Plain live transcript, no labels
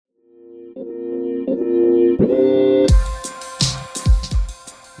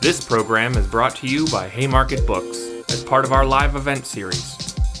This program is brought to you by Haymarket Books as part of our live event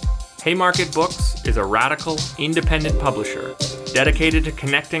series. Haymarket Books is a radical, independent publisher dedicated to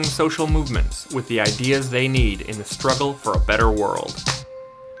connecting social movements with the ideas they need in the struggle for a better world.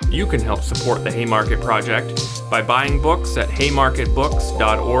 You can help support the Haymarket Project by buying books at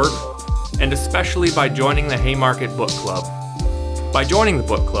haymarketbooks.org and especially by joining the Haymarket Book Club. By joining the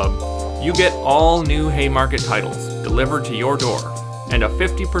book club, you get all new Haymarket titles delivered to your door and a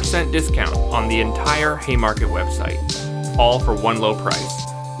 50% discount on the entire Haymarket website, all for one low price.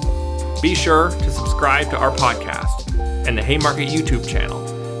 Be sure to subscribe to our podcast and the Haymarket YouTube channel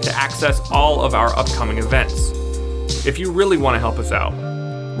to access all of our upcoming events. If you really want to help us out,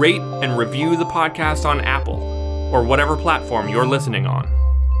 rate and review the podcast on Apple or whatever platform you're listening on.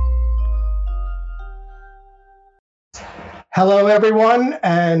 Hello, everyone,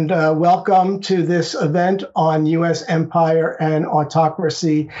 and welcome to this event on U.S. empire and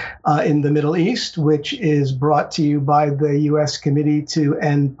autocracy in the Middle East, which is brought to you by the U.S. Committee to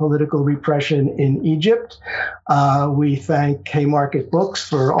End Political Repression in Egypt. We thank Haymarket Books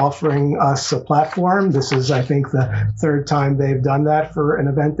for offering us a platform. This is, I think, the third time they've done that for an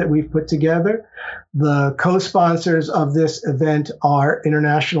event that we've put together. The co-sponsors of this event are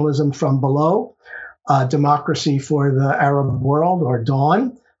Internationalism from Below, Democracy for the Arab World, or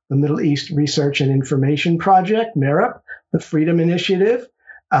DAWN, the Middle East Research and Information Project, MERIP, the Freedom Initiative,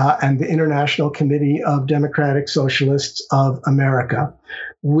 and the International Committee of Democratic Socialists of America.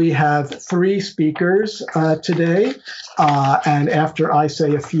 We have three speakers today, and after I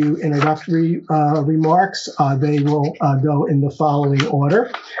say a few introductory remarks, they will go in the following order.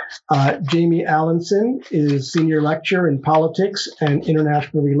 Jamie Allinson is Senior Lecturer in Politics and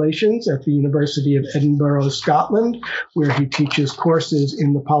International Relations at the University of Edinburgh, Scotland, where he teaches courses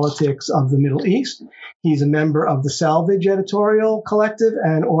in the politics of the Middle East. He's a member of the Salvage Editorial Collective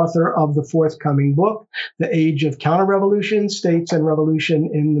and author of the forthcoming book, The Age of Counter-Revolution, States and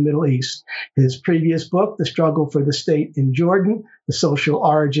Revolution in the Middle East. His previous book, The Struggle for the State in Jordan, The Social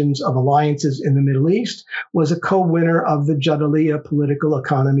Origins of Alliances in the Middle East, was a co-winner of the Jadaliyya Political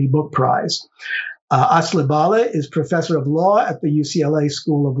Economy Book Prize. Asli Bala is professor of law at the UCLA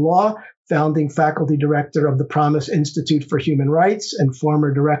School of Law, founding faculty director of the Promise Institute for Human Rights, and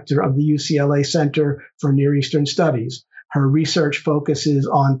former director of the UCLA Center for Near Eastern Studies. Her research focuses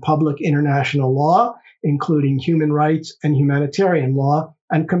on public international law, including human rights and humanitarian law,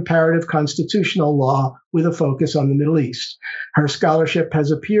 and comparative constitutional law with a focus on the Middle East. Her scholarship has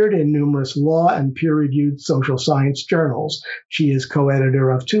appeared in numerous law and peer-reviewed social science journals. She is co-editor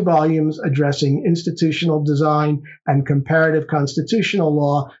of 2 volumes addressing institutional design and comparative constitutional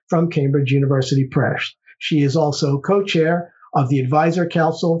law from Cambridge University Press. She is also co-chair of the Advisor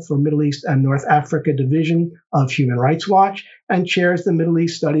Council for Middle East and North Africa Division of Human Rights Watch, and chairs the Middle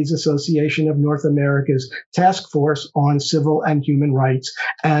East Studies Association of North America's Task Force on Civil and Human Rights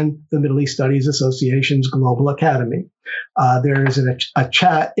and the Middle East Studies Association's Global Academy. There is a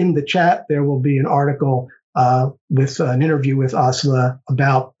chat. In the chat, there will be an article with an interview with Asli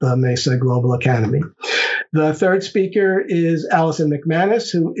about the Mesa Global Academy. The third speaker is Alison McManus,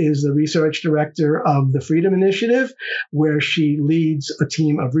 who is the research director of the Freedom Initiative, where she leads a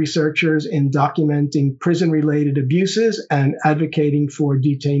team of researchers in documenting prison-related abuses and advocating for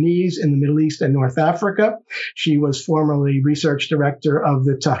detainees in the Middle East and North Africa. She was formerly research director of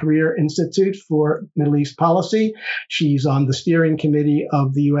the Tahrir Institute for Middle East Policy. She's on the steering committee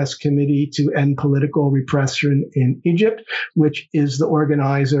of the U.S. Committee to End Political Repression in Egypt, which is the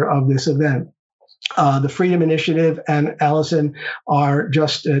organizer of this event. The Freedom Initiative and Allison are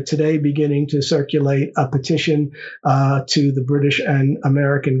just today beginning to circulate a petition to the British and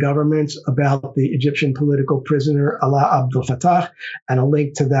American governments about the Egyptian political prisoner Alaa Abdel Fattah, and a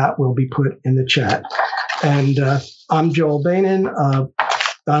link to that will be put in the chat. And I'm Joel Bainan,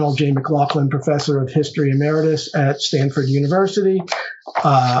 Donald J. McLaughlin Professor of History Emeritus at Stanford University.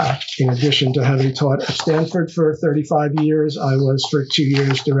 In addition to having taught at Stanford for 35 years, I was for 2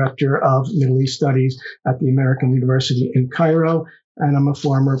 years Director of Middle East Studies at the American University in Cairo, and I'm a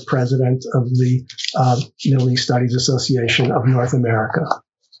former president of the Middle East Studies Association of North America.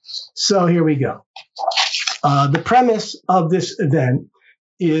 So here we go. The premise of this event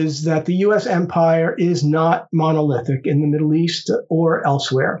is that the U.S. empire is not monolithic in the Middle East or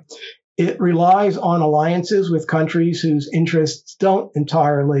elsewhere. It relies on alliances with countries whose interests don't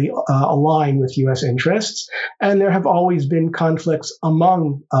entirely align with U.S. interests, and there have always been conflicts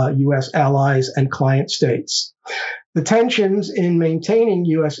among U.S. allies and client states. The tensions in maintaining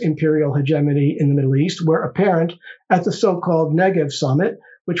U.S. imperial hegemony in the Middle East were apparent at the so-called Negev Summit,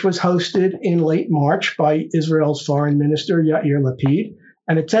 which was hosted in late March by Israel's Foreign Minister Yair Lapid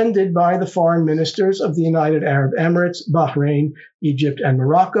and attended by the foreign ministers of the United Arab Emirates, Bahrain, Egypt, and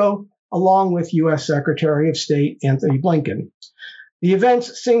Morocco, along with U.S. Secretary of State Antony Blinken. The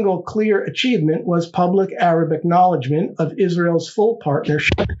event's single clear achievement was public Arab acknowledgement of Israel's full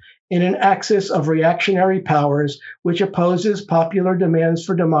partnership in an axis of reactionary powers which opposes popular demands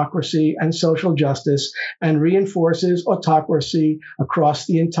for democracy and social justice and reinforces autocracy across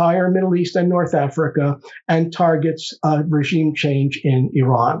the entire Middle East and North Africa and targets regime change in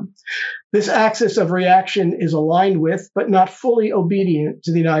Iran. This axis of reaction is aligned with, but not fully obedient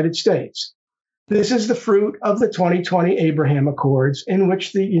to, the United States. This is the fruit of the 2020 Abraham Accords, in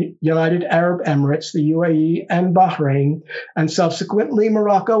which the United Arab Emirates, the UAE, and Bahrain, and subsequently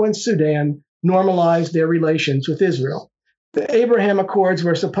Morocco and Sudan, normalized their relations with Israel. The Abraham Accords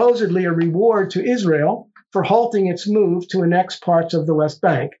were supposedly a reward to Israel for halting its move to annex parts of the West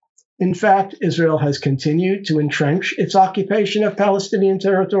Bank. In fact, Israel has continued to entrench its occupation of Palestinian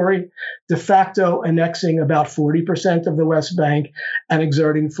territory, de facto annexing about 40% of the West Bank and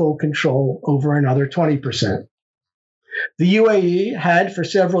exerting full control over another 20%. The UAE had, for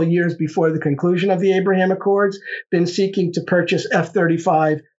several years before the conclusion of the Abraham Accords, been seeking to purchase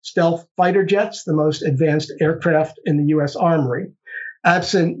F-35 stealth fighter jets, the most advanced aircraft in the U.S. Armory.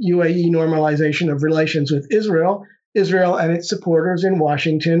 Absent UAE normalization of relations with Israel and its supporters in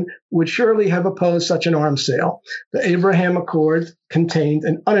Washington would surely have opposed such an arms sale. The Abraham Accords contained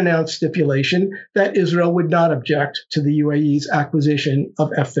an unannounced stipulation that Israel would not object to the UAE's acquisition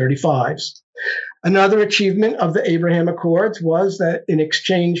of F-35s. Another achievement of the Abraham Accords was that in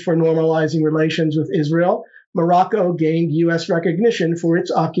exchange for normalizing relations with Israel, Morocco gained U.S. recognition for its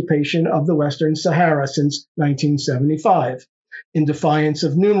occupation of the Western Sahara since 1975. In defiance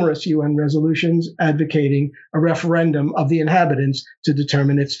of numerous UN resolutions advocating a referendum of the inhabitants to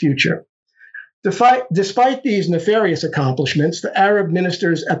determine its future. Despite these nefarious accomplishments, the Arab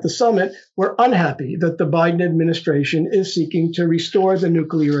ministers at the summit were unhappy that the Biden administration is seeking to restore the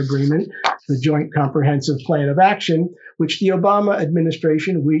nuclear agreement, the Joint Comprehensive Plan of Action, which the Obama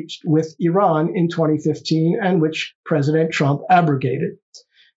administration reached with Iran in 2015 and which President Trump abrogated.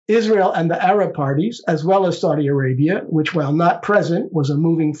 Israel and the Arab parties, as well as Saudi Arabia, which while not present was a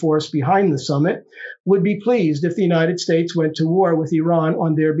moving force behind the summit, would be pleased if the United States went to war with Iran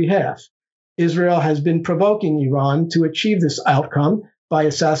on their behalf. Israel has been provoking Iran to achieve this outcome by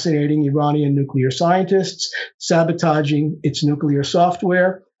assassinating Iranian nuclear scientists, sabotaging its nuclear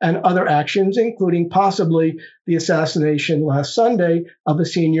software, and other actions, including possibly the assassination last Sunday of a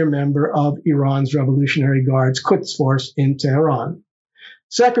senior member of Iran's Revolutionary Guard's Quds Force in Tehran.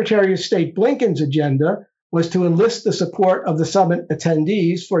 Secretary of State Blinken's agenda was to enlist the support of the summit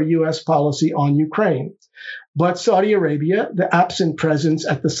attendees for U.S. policy on Ukraine. But Saudi Arabia, the absent presence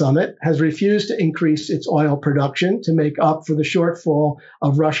at the summit, has refused to increase its oil production to make up for the shortfall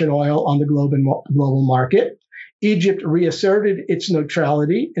of Russian oil on the global market. Egypt reasserted its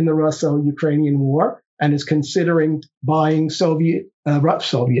neutrality in the Russo-Ukrainian war and is considering buying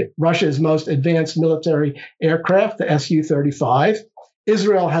Russia's most advanced military aircraft, the Su-35.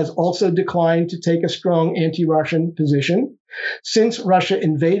 Israel has also declined to take a strong anti-Russian position. Since Russia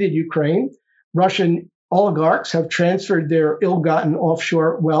invaded Ukraine, Russian oligarchs have transferred their ill-gotten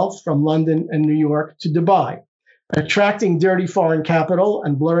offshore wealth from London and New York to Dubai. Attracting dirty foreign capital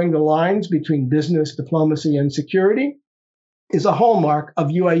and blurring the lines between business, diplomacy, and security is a hallmark of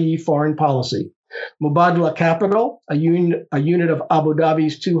UAE foreign policy. Mubadala Capital, a unit of Abu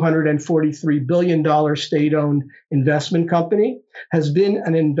Dhabi's $243 billion state-owned investment company, has been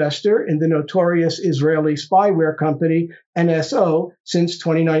an investor in the notorious Israeli spyware company NSO since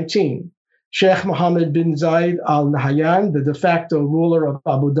 2019. Sheikh Mohammed bin Zayed Al Nahyan, the de facto ruler of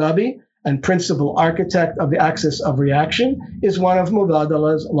Abu Dhabi and principal architect of the Axis of Reaction, is one of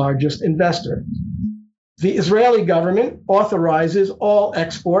Mubadala's largest investors. The Israeli government authorizes all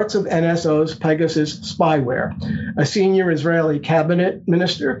exports of NSO's Pegasus spyware. A senior Israeli cabinet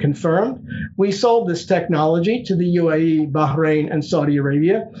minister confirmed, "We sold this technology to the UAE, Bahrain, and Saudi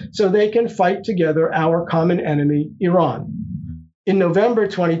Arabia so they can fight together our common enemy, Iran." In November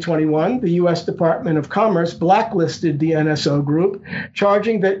 2021, the U.S. Department of Commerce blacklisted the NSO group,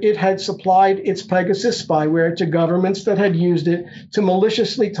 charging that it had supplied its Pegasus spyware to governments that had used it to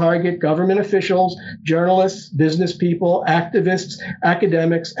maliciously target government officials, journalists, business people, activists,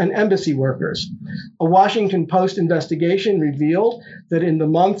 academics, and embassy workers. A Washington Post investigation revealed that in the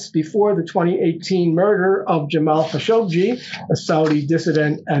months before the 2018 murder of Jamal Khashoggi, a Saudi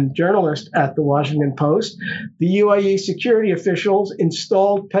dissident and journalist at the Washington Post, the UAE security officials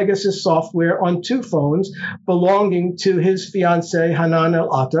installed Pegasus software on two phones belonging to his fiancée Hanan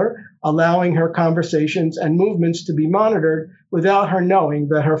al-Attar, allowing her conversations and movements to be monitored without her knowing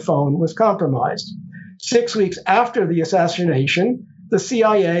that her phone was compromised. 6 weeks after the assassination, the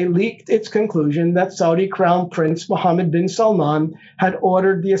CIA leaked its conclusion that Saudi Crown Prince Mohammed bin Salman had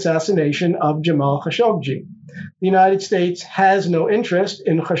ordered the assassination of Jamal Khashoggi. The United States has no interest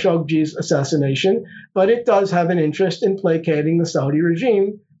in Khashoggi's assassination, but it does have an interest in placating the Saudi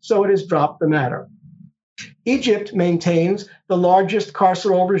regime, so it has dropped the matter. Egypt maintains the largest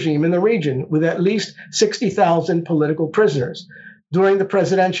carceral regime in the region, with at least 60,000 political prisoners. During the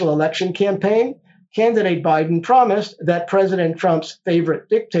presidential election campaign, candidate Biden promised that President Trump's favorite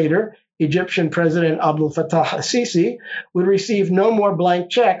dictator, Egyptian President Abdel Fattah al-Sisi, would receive no more blank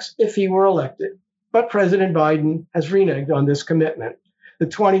checks if he were elected. But President Biden has reneged on this commitment. The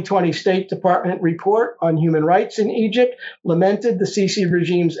 2020 State Department report on human rights in Egypt lamented the Sisi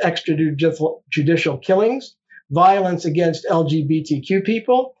regime's extrajudicial killings, violence against LGBTQ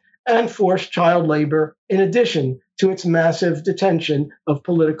people, and forced child labor, in addition to its massive detention of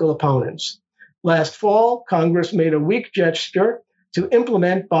political opponents. Last fall, Congress made a weak gesture to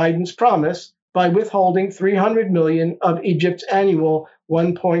implement Biden's promise by withholding $300 million of Egypt's annual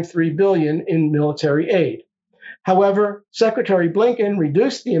 $1.3 billion in military aid. However, Secretary Blinken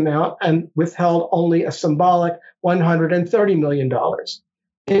reduced the amount and withheld only a symbolic $130 million.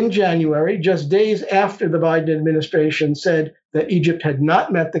 In January, just days after the Biden administration said that Egypt had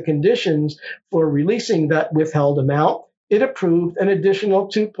not met the conditions for releasing that withheld amount, it approved an additional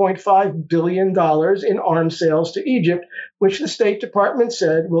 $2.5 billion in arms sales to Egypt, which the State Department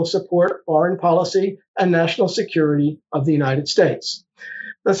said will support foreign policy and national security of the United States.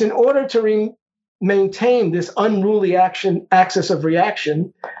 Thus, in order to maintain this unruly axis of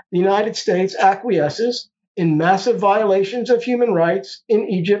reaction, the United States acquiesces in massive violations of human rights in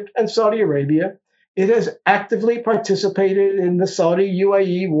Egypt and Saudi Arabia. It has actively participated in the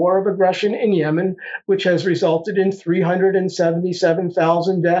Saudi-UAE war of aggression in Yemen, which has resulted in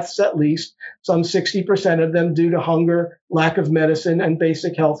 377,000 deaths at least, some 60% of them due to hunger, lack of medicine and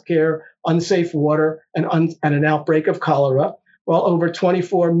basic health care, unsafe water, and an outbreak of cholera, while over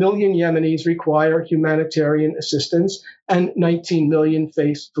 24 million Yemenis require humanitarian assistance and 19 million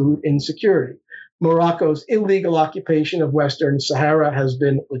face food insecurity. Morocco's illegal occupation of Western Sahara has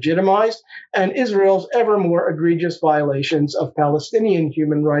been legitimized, and Israel's ever more egregious violations of Palestinian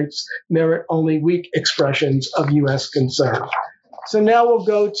human rights merit only weak expressions of U.S. concern. So now we'll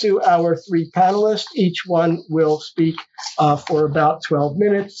go to our three panelists. Each one will speak for about 12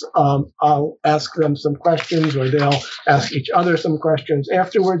 minutes. I'll ask them some questions, or they'll ask each other some questions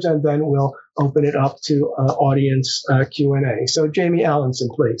afterwards, and then we'll open it up to audience Q&A. So Jamie Allinson,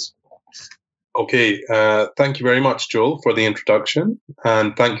 please. Okay, thank you very much, Joel, for the introduction,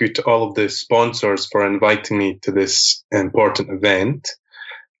 and thank you to all of the sponsors for inviting me to this important event.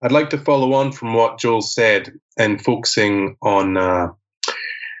 I'd like to follow on from what Joel said in focusing on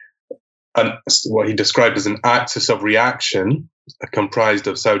what he described as an axis of reaction comprised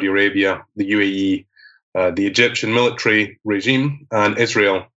of Saudi Arabia, the UAE, the Egyptian military regime, and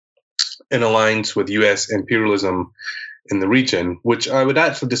Israel in alliance with US imperialism in the region, which I would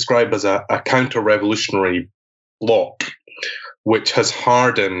actually describe as a counter-revolutionary bloc, which has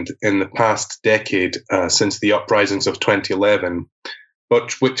hardened in the past decade since the uprisings of 2011,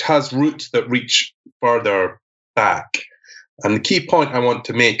 but which has roots that reach further back. And the key point I want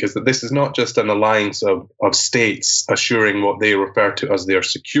to make is that this is not just an alliance of states assuring what they refer to as their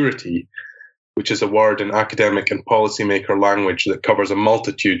security, which is a word in academic and policymaker language that covers a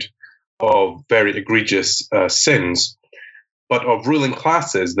multitude of very egregious sins, but of ruling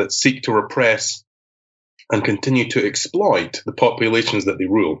classes that seek to repress and continue to exploit the populations that they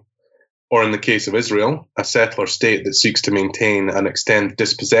rule. Or in the case of Israel, a settler state that seeks to maintain and extend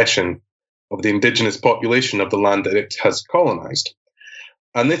dispossession of the indigenous population of the land that it has colonized.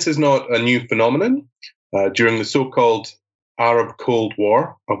 And this is not a new phenomenon. During the so-called Arab Cold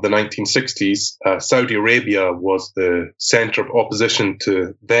War of the 1960s, Saudi Arabia was the center of opposition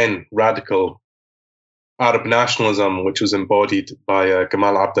to then radical Arab nationalism, which was embodied by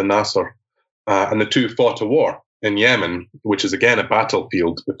Gamal Abdel Nasser. And the two fought a war in Yemen, which is again a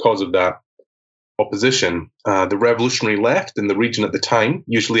battlefield because of that opposition. The revolutionary left in the region at the time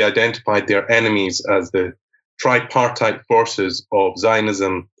usually identified their enemies as the tripartite forces of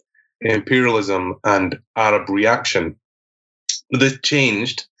Zionism, imperialism, and Arab reaction. But this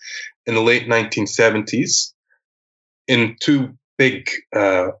changed in the late 1970s in two big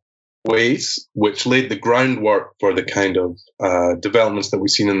ways, which laid the groundwork for the kind of developments that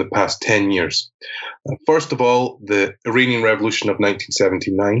we've seen in the past 10 years. First of all, the Iranian Revolution of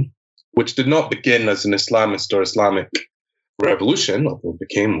 1979, which did not begin as an Islamist or Islamic revolution, although it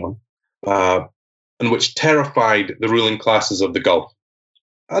became one, and which terrified the ruling classes of the Gulf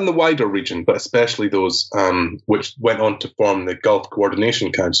and the wider region, but especially those which went on to form the Gulf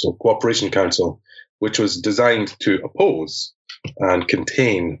Cooperation Council, which was designed to oppose and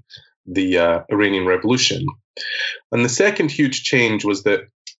contain the Iranian Revolution. And the second huge change was that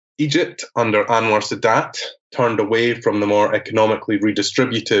Egypt, under Anwar Sadat, turned away from the more economically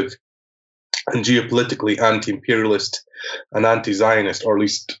redistributive and geopolitically anti-imperialist and anti-Zionist, or at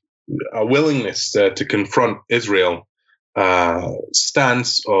least a willingness to confront Israel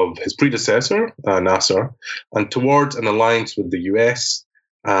stance of his predecessor, Nasser, and towards an alliance with the US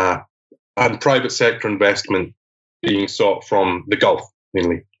and private sector investment being sought from the Gulf,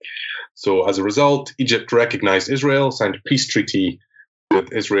 mainly. So as a result, Egypt recognized Israel, signed a peace treaty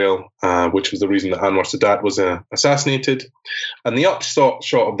with Israel, which was the reason that Anwar Sadat was assassinated. And the upshot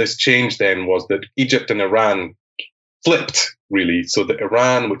of this change then was that Egypt and Iran flipped, really. So that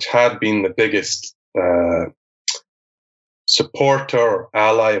Iran, which had been the biggest supporter or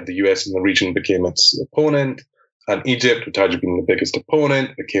ally of the US in the region, became its opponent, and Egypt, which had been the biggest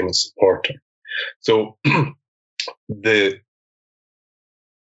opponent, became its supporter. So the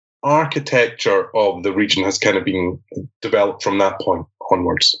architecture of the region has kind of been developed from that point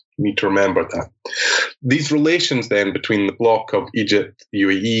onwards. You need to remember that. These relations then between the bloc of Egypt,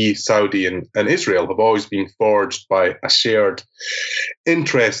 UAE, Saudi, and Israel have always been forged by a shared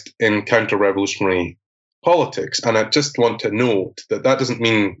interest in counter-revolutionary politics. And I just want to note that that doesn't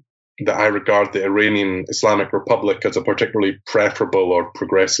mean that I regard the Iranian Islamic Republic as a particularly preferable or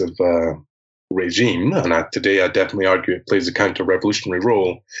progressive regime. And today I definitely argue it plays a counter-revolutionary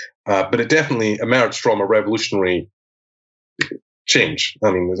role. But it definitely emerged from a revolutionary change.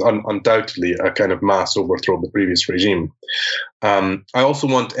 I mean, there's undoubtedly a kind of mass overthrow of the previous regime. I also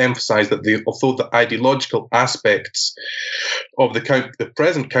want to emphasize that although the ideological aspects of the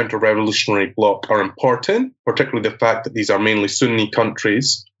present counter-revolutionary bloc are important, particularly the fact that these are mainly Sunni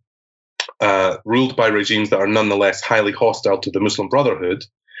countries ruled by regimes that are nonetheless highly hostile to the Muslim Brotherhood,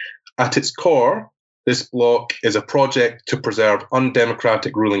 at its core, this bloc is a project to preserve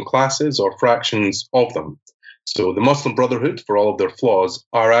undemocratic ruling classes or fractions of them. So the Muslim Brotherhood, for all of their flaws,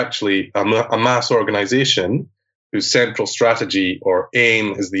 are actually a mass organization whose central strategy or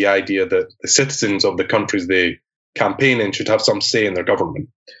aim is the idea that the citizens of the countries they campaign in should have some say in their government,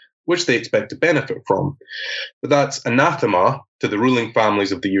 which they expect to benefit from. But that's anathema to the ruling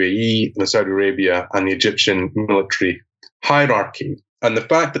families of the UAE, the Saudi Arabia, and the Egyptian military hierarchy. And the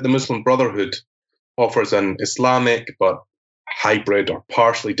fact that the Muslim Brotherhood offers an Islamic but hybrid or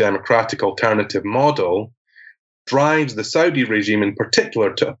partially democratic alternative model drives the Saudi regime in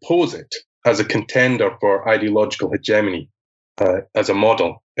particular to oppose it as a contender for ideological hegemony as a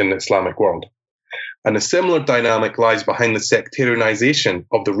model in the Islamic world. And a similar dynamic lies behind the sectarianization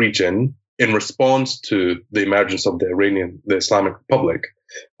of the region in response to the emergence of the Islamic Republic,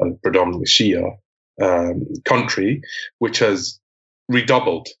 a predominantly Shia country, which has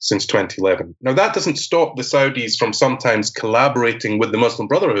redoubled since 2011. Now, that doesn't stop the Saudis from sometimes collaborating with the Muslim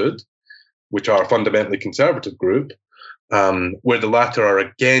Brotherhood, which are a fundamentally conservative group, where the latter are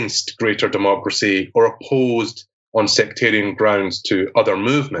against greater democracy or opposed on sectarian grounds to other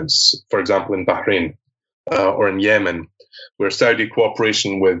movements, for example, in Bahrain or in Yemen, where Saudi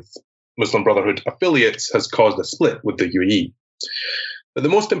cooperation with Muslim Brotherhood affiliates has caused a split with the UAE. But the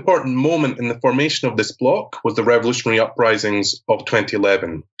most important moment in the formation of this bloc was the revolutionary uprisings of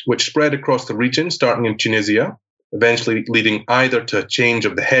 2011, which spread across the region, starting in Tunisia, eventually leading either to a change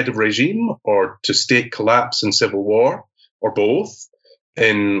of the head of regime or to state collapse and civil war, or both,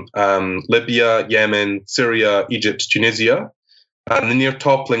 in Libya, Yemen, Syria, Egypt, Tunisia, and the near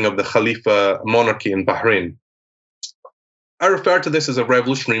toppling of the Khalifa monarchy in Bahrain. I refer to this as a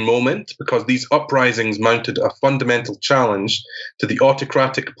revolutionary moment because these uprisings mounted a fundamental challenge to the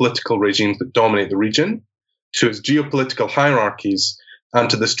autocratic political regimes that dominate the region, to its geopolitical hierarchies, and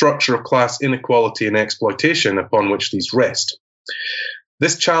to the structure of class inequality and exploitation upon which these rest.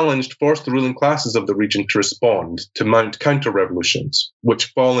 This challenge forced the ruling classes of the region to respond, to mount counter-revolutions,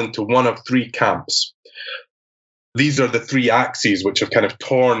 which fall into one of three camps. These are the three axes which have kind of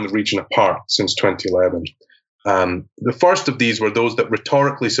torn the region apart since 2011. The first of these were those that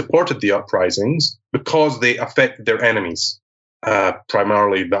rhetorically supported the uprisings because they affected their enemies,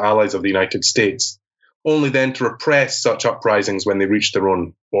 primarily the allies of the United States, only then to repress such uprisings when they reached their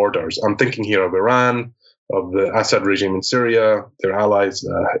own borders. I'm thinking here of Iran, of the Assad regime in Syria, their allies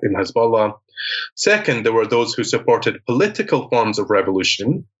in Hezbollah. Second, there were those who supported political forms of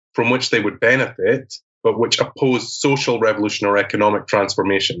revolution from which they would benefit, but which opposed social revolution or economic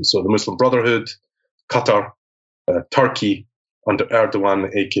transformation. So the Muslim Brotherhood, Qatar, Turkey under Erdogan,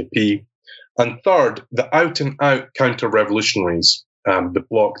 the AKP, And third, the out-and-out counter-revolutionaries, the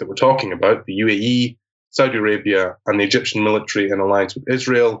bloc that we're talking about, the UAE, Saudi Arabia, and the Egyptian military in alliance with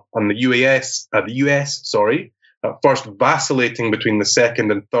Israel, and the US, first vacillating between the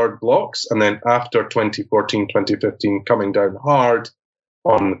second and third blocs, and then after 2014, 2015, coming down hard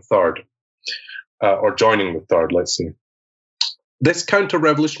on the third, or joining the third, let's say. This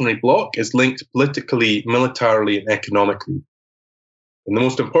counter-revolutionary bloc is linked politically, militarily, and economically. And the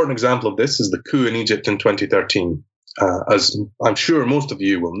most important example of this is the coup in Egypt in 2013. As I'm sure most of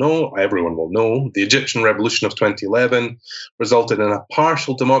you will know, everyone will know, the Egyptian revolution of 2011 resulted in a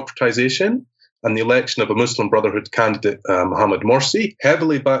partial democratization and the election of a Muslim Brotherhood candidate, Mohamed Morsi,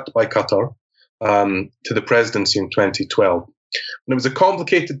 heavily backed by Qatar, to the presidency in 2012. And it was a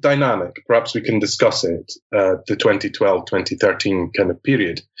complicated dynamic. Perhaps we can discuss it, the 2012-2013 kind of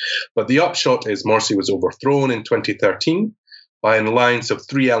period. But the upshot is Morsi was overthrown in 2013 by an alliance of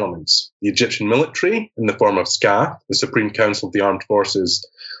three elements: the Egyptian military in the form of SCAF, the Supreme Council of the Armed Forces,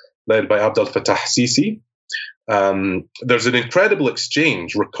 led by Abdel Fattah Sisi. There's an incredible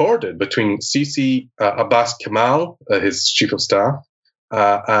exchange recorded between Sisi, Abbas Kamal, his chief of staff,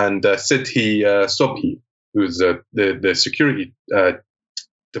 and Sidhi Sobhi, who's the security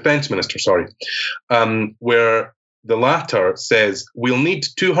defense minister, where the latter says, we'll need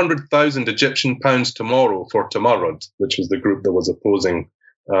 200,000 Egyptian pounds tomorrow for Tamarrud, which was the group that was opposing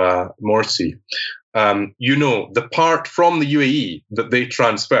Morsi. The part from the UAE that they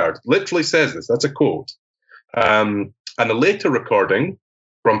transferred, literally says this, that's a quote. And a later recording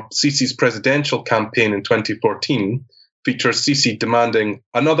from Sisi's presidential campaign in 2014 features Sisi demanding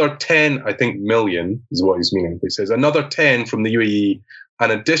another 10, I think, million is what he's meaning. He says another 10 from the UAE, an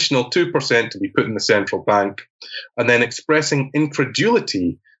additional 2% to be put in the central bank, and then expressing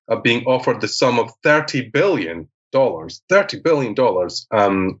incredulity of being offered the sum of $30 billion from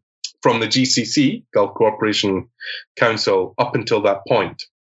the GCC, Gulf Cooperation Council, up until that point.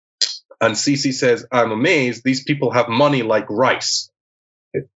 And Sisi says, I'm amazed, these people have money like rice,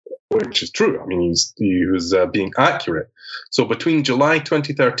 which is true. I mean, he was being accurate. So between July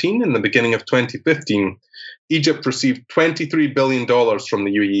 2013 and the beginning of 2015, Egypt received $23 billion from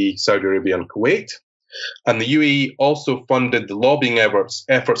the UAE, Saudi Arabia, and Kuwait. And the UAE also funded the lobbying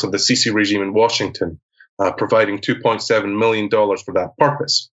efforts of the Sisi regime in Washington, providing $2.7 million for that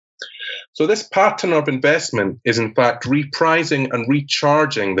purpose. So this pattern of investment is in fact reprising and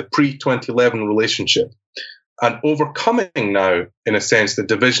recharging the pre-2011 relationship and overcoming now, in a sense, the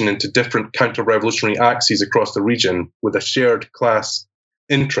division into different counter-revolutionary axes across the region with a shared class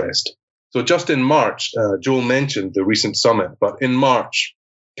interest. So just in March, Joel mentioned the recent summit, but in March,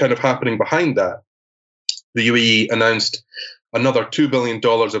 kind of happening behind that, the UAE announced another $2 billion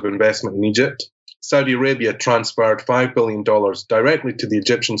of investment in Egypt. Saudi Arabia transferred $5 billion directly to the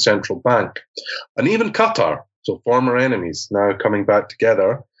Egyptian central bank. And even Qatar, so former enemies now coming back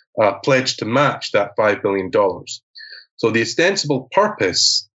together, pledged to match that $5 billion. So the ostensible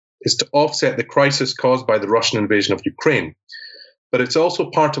purpose is to offset the crisis caused by the Russian invasion of Ukraine. But it's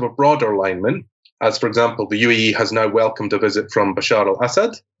also part of a broader alignment, as, for example, the UAE has now welcomed a visit from Bashar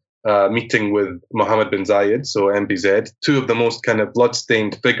al-Assad, meeting with Mohammed bin Zayed, so MBZ, two of the most kind of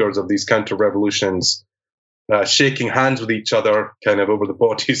blood-stained figures of these counter-revolutions, shaking hands with each other kind of over the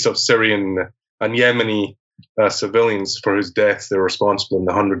bodies of Syrian and Yemeni civilians for whose deaths they're responsible in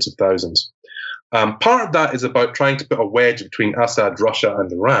the hundreds of thousands. Part of that is about trying to put a wedge between Assad, Russia,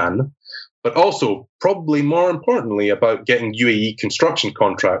 and Iran, but also, probably more importantly, about getting UAE construction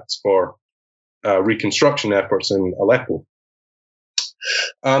contracts for reconstruction efforts in Aleppo.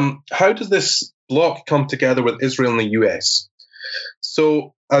 How does this bloc come together with Israel and the US?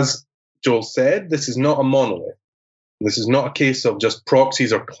 So, as Joel said, this is not a monolith. This is not a case of just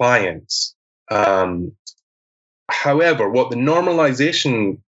proxies or clients. However, what the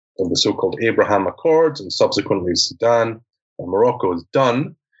normalization of the so-called Abraham Accords and subsequently Sudan and Morocco has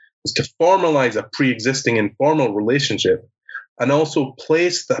done is to formalize a pre-existing informal relationship and also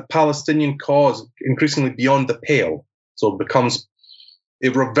place the Palestinian cause increasingly beyond the pale. So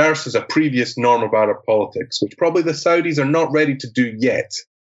it reverses a previous norm of Arab politics, which probably the Saudis are not ready to do yet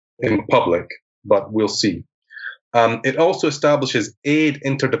in public, but we'll see. It also establishes aid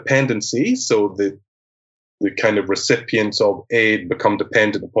interdependency, so the kind of recipients of aid become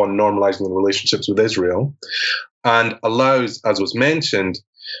dependent upon normalizing the relationships with Israel, and allows, as was mentioned,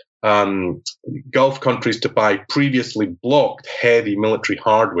 Gulf countries to buy previously blocked heavy military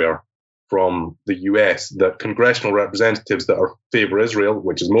hardware from the US that congressional representatives that favor Israel,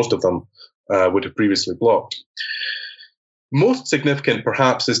 which is most of them, would have previously blocked. Most significant,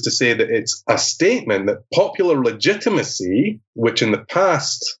 perhaps, is to say that it's a statement that popular legitimacy, which in the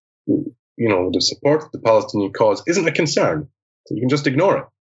past would have supported the Palestinian cause isn't a concern. So you can just ignore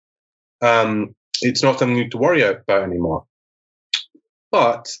it. It's not something you need to worry about anymore.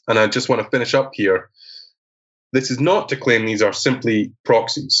 But, and I just want to finish up here, this is not to claim these are simply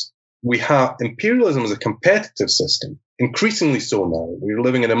proxies. We have imperialism as a competitive system, increasingly so now. We're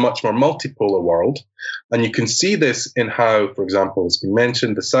living in a much more multipolar world. And you can see this in how, for example, it's been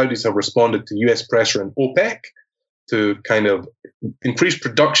mentioned, the Saudis have responded to US pressure in OPEC to kind of increase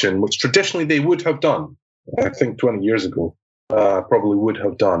production, which traditionally they would have done, I think 20 years ago, probably would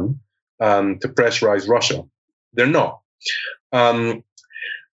have done, to pressurize Russia. They're not.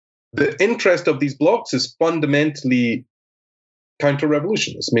 The interest of these blocs is fundamentally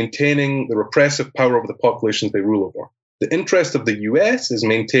counter-revolution. It's maintaining the repressive power over the populations they rule over. The interest of the US is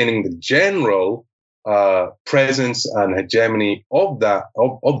maintaining the general presence and hegemony of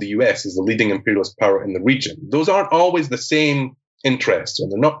the US as the leading imperialist power in the region. Those aren't always the same interests, and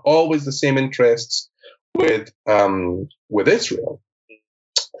they're not always the same interests with Israel.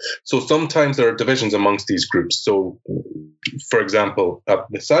 So sometimes there are divisions amongst these groups. So, for example,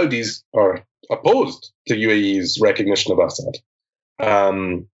 the Saudis are opposed to UAE's recognition of Assad.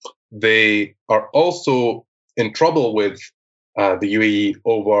 They are also in trouble with the UAE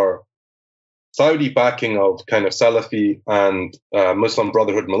over Saudi backing of kind of Salafi and Muslim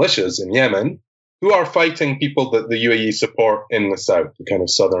Brotherhood militias in Yemen, who are fighting people that the UAE support in the south, the kind of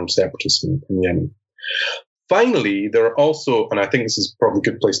southern separatists in Yemen. Finally, there are also, and I think this is probably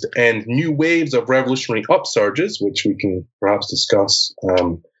a good place to end, new waves of revolutionary upsurges, which we can perhaps discuss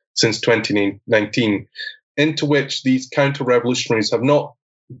since 2019, into which these counter-revolutionaries have not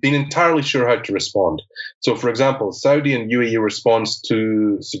been entirely sure how to respond. So, for example, Saudi and UAE response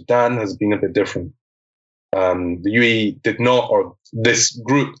to Sudan has been a bit different. The UAE did not, or this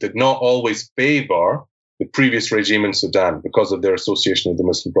group did not always favor the previous regime in Sudan because of their association with the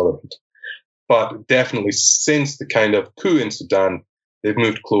Muslim Brotherhood. But definitely since the kind of coup in Sudan, they've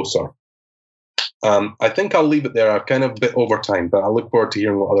moved closer. I think I'll leave it there. I'm kind of a bit over time, but I look forward to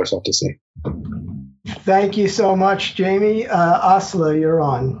hearing what others have to say. Thank you so much, Jamie. Asla, you're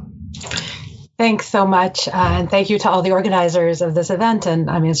on. Thanks so much. And thank you to all the organizers of this event.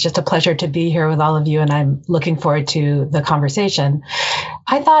 And I mean, it's just a pleasure to be here with all of you. And I'm looking forward to the conversation.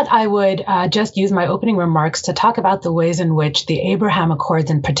 I thought I would just use my opening remarks to talk about the ways in which the Abraham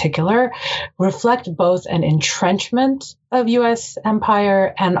Accords in particular reflect both an entrenchment of U.S.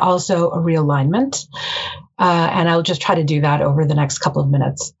 empire and also a realignment. And I'll just try to do that over the next couple of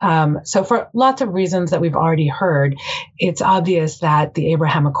minutes. So for lots of reasons that we've already heard, it's obvious that the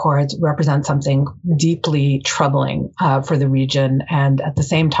Abraham Accords represent something deeply troubling for the region, and at the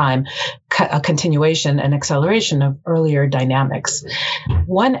same time, a continuation and acceleration of earlier dynamics.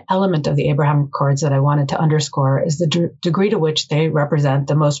 One element of the Abraham Accords that I wanted to underscore is the degree to which they represent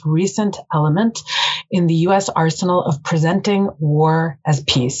the most recent element in the U.S. arsenal of presenting war as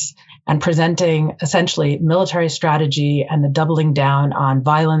peace, and presenting essentially military strategy and the doubling down on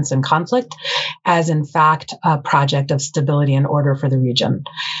violence and conflict as, in fact, a project of stability and order for the region.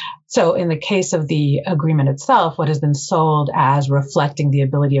 So in the case of the agreement itself, what has been sold as reflecting the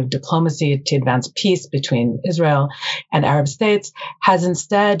ability of diplomacy to advance peace between Israel and Arab states has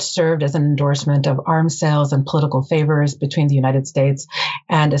instead served as an endorsement of arms sales and political favors between the United States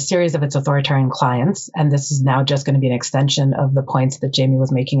and a series of its authoritarian clients. And this is now just going to be an extension of the points that Jamie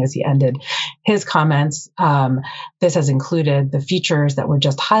was making as he ended his comments. This has included the features that were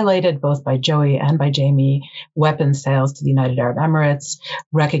just highlighted both by Joey and by Jamie: weapons sales to the United Arab Emirates,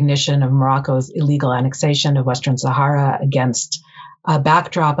 recognition of Morocco's illegal annexation of Western Sahara against a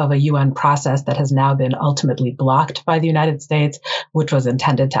backdrop of a UN process that has now been ultimately blocked by the United States, which was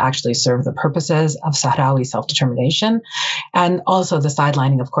intended to actually serve the purposes of Sahrawi self-determination, and also the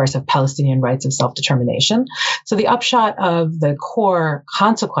sidelining, of course, of Palestinian rights of self-determination. So the upshot of the core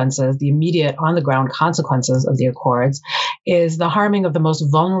consequences, the immediate on-the-ground consequences of the Accords, is the harming of the most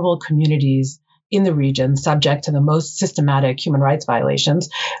vulnerable communities in the region, subject to the most systematic human rights violations,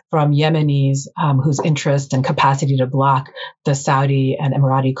 from Yemenis whose interest and capacity to block the Saudi and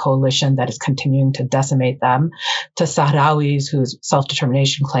Emirati coalition that is continuing to decimate them, to Sahrawis whose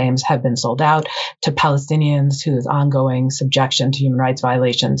self-determination claims have been sold out, to Palestinians whose ongoing subjection to human rights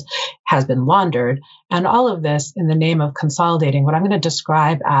violations has been laundered. And all of this in the name of consolidating what I'm going to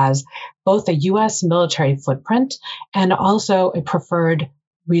describe as both a U.S. military footprint and also a preferred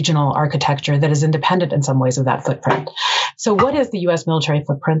regional architecture that is independent in some ways of that footprint. So what is the U.S. military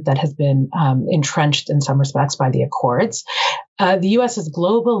footprint that has been entrenched in some respects by the Accords? The U.S.'s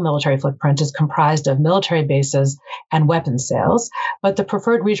global military footprint is comprised of military bases and weapons sales, but the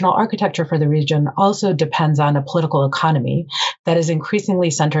preferred regional architecture for the region also depends on a political economy that is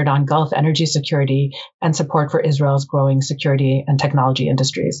increasingly centered on Gulf energy security and support for Israel's growing security and technology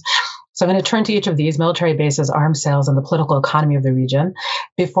industries. So I'm going to turn to each of these: military bases, arms sales, and the political economy of the region,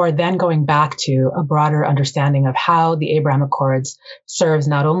 before then going back to a broader understanding of how the Abraham Accords serves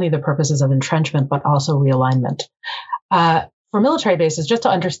not only the purposes of entrenchment, but also realignment. For military bases, just to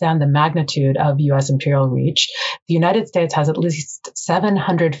understand the magnitude of U.S. imperial reach, the United States has at least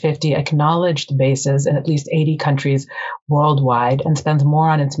 750 acknowledged bases in at least 80 countries worldwide and spends more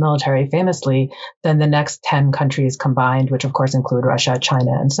on its military, famously, than the next 10 countries combined, which of course include Russia,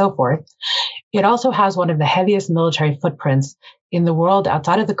 China, and so forth. It also has one of the heaviest military footprints in the world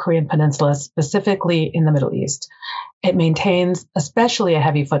outside of the Korean Peninsula, specifically in the Middle East. It maintains especially a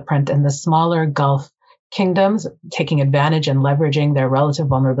heavy footprint in the smaller Gulf kingdoms, taking advantage and leveraging their relative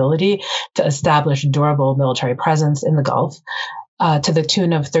vulnerability to establish durable military presence in the Gulf, to the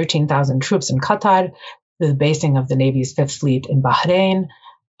tune of 13,000 troops in Qatar, the basing of the Navy's Fifth Fleet in Bahrain,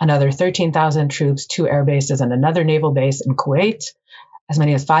 another 13,000 troops, 2 air bases, and another naval base in Kuwait, as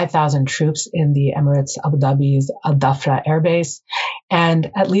many as 5,000 troops in the Emirates Abu Dhabi's Al Dhafra Air Base,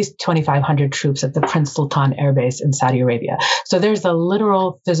 and at least 2,500 troops at the Prince Sultan Air Base in Saudi Arabia. So there's a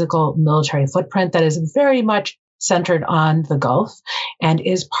literal physical military footprint that is very much centered on the Gulf and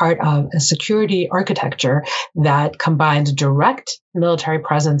is part of a security architecture that combines direct military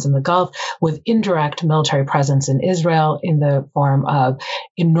presence in the Gulf with indirect military presence in Israel in the form of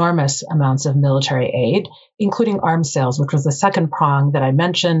enormous amounts of military aid, including arms sales, which was the second prong that I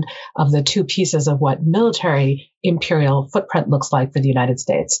mentioned of the 2 pieces of what military imperial footprint looks like for the United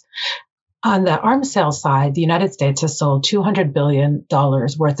States. On the arms sales side, the United States has sold $200 billion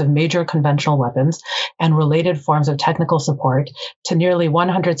worth of major conventional weapons and related forms of technical support to nearly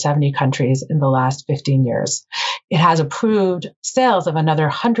 170 countries in the last 15 years. It has approved sales of another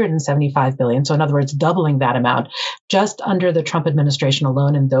 $175 billion, so in other words, doubling that amount, just under the Trump administration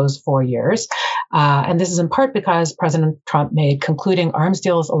alone in those 4 years. And this is in part because President Trump made concluding arms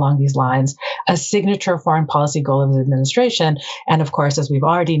deals along these lines a signature foreign policy goal of his administration. And of course, as we've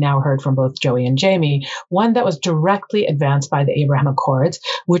already now heard from both Joey and Jamie, one that was directly advanced by the Abraham Accords,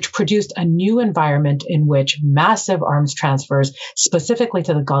 which produced a new environment in which massive arms transfers, specifically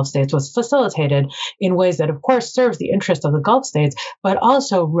to the Gulf states, was facilitated in ways that, of course, serves the interest of the Gulf states, but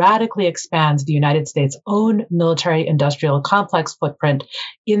also radically expands the United States' own military industrial complex footprint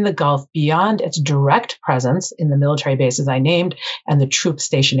in the Gulf beyond its direct presence in the military bases I named and the troop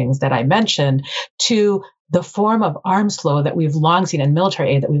stationings that I mentioned, to the form of arms flow that we've long seen and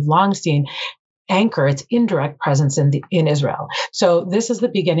military aid that we've long seen anchor its indirect presence in Israel. So this is the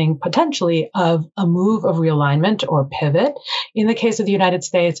beginning potentially of a move of realignment or pivot in the case of the United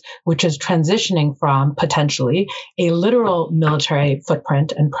States, which is transitioning from potentially a literal military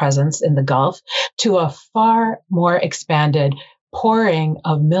footprint and presence in the Gulf to a far more expanded pouring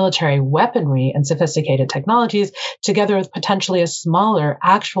of military weaponry and sophisticated technologies, together with potentially a smaller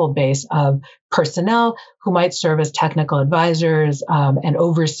actual base of personnel who might serve as technical advisors and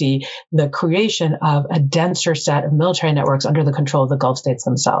oversee the creation of a denser set of military networks under the control of the Gulf states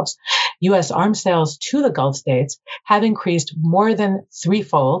themselves. U.S. arms sales to the Gulf states have increased more than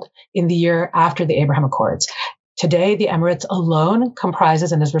threefold in the year after the Abraham Accords. Today, the Emirates alone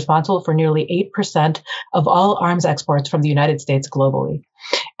comprises and is responsible for nearly 8% of all arms exports from the United States globally.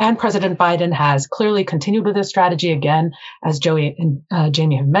 And President Biden has clearly continued with this strategy again, as Joey and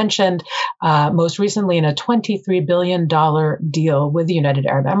Jamie have mentioned, most recently in a $23 billion deal with the United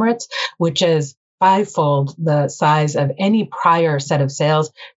Arab Emirates, which is fivefold the size of any prior set of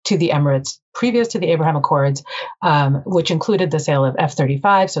sales to the Emirates previous to the Abraham Accords, which included the sale of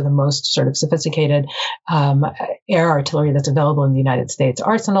F-35, so the most sort of sophisticated air artillery that's available in the United States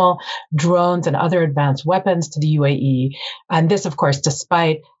arsenal, drones and other advanced weapons to the UAE. And this, of course,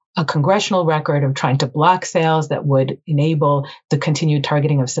 despite a congressional record of trying to block sales that would enable the continued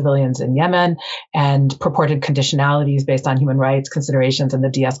targeting of civilians in Yemen and purported conditionalities based on human rights considerations and the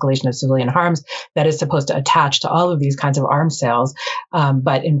de-escalation of civilian harms that is supposed to attach to all of these kinds of arms sales.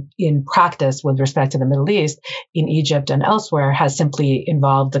 But in practice, with respect to the Middle East, in Egypt and elsewhere, has simply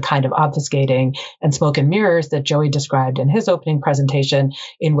involved the kind of obfuscating and smoke and mirrors that Joey described in his opening presentation,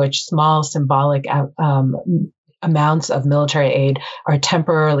 in which small symbolic amounts of military aid are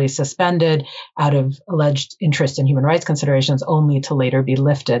temporarily suspended out of alleged interest in human rights considerations, only to later be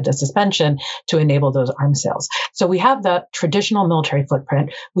lifted, the suspension, to enable those arms sales. So we have the traditional military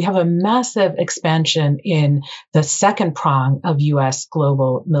footprint. We have a massive expansion in the second prong of U.S.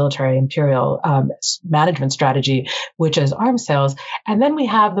 global military imperial management strategy, which is arms sales. And then we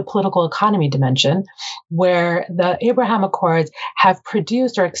have the political economy dimension, where the Abraham Accords have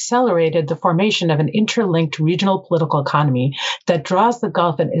produced or accelerated the formation of an interlinked regional political economy that draws the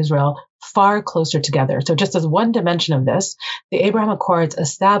Gulf and Israel far closer together. So just as one dimension of this, the Abraham Accords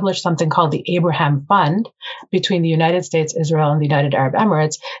established something called the Abraham Fund between the United States, Israel, and the United Arab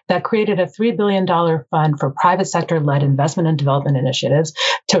Emirates that created a $3 billion fund for private sector-led investment and development initiatives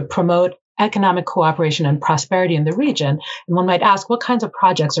to promote economic cooperation and prosperity in the region. And one might ask, what kinds of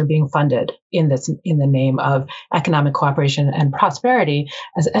projects are being funded in the name of economic cooperation and prosperity?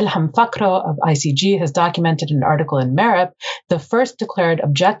 As Elham Fakro of ICG has documented in an article in Marib, the first declared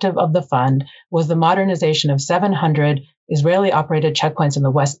objective of the fund was the modernization of 700 Israeli-operated checkpoints in the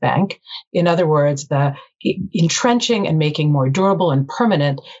West Bank. In other words, the entrenching and making more durable and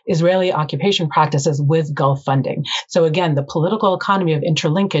permanent Israeli occupation practices with Gulf funding. So again, the political economy of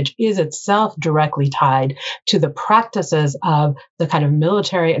interlinkage is itself directly tied to the practices of the kind of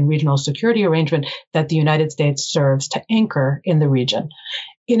military and regional security arrangement that the United States serves to anchor in the region.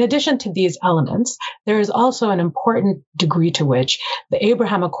 In addition to these elements, there is also an important degree to which the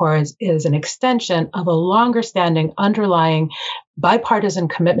Abraham Accords is an extension of a longer-standing underlying bipartisan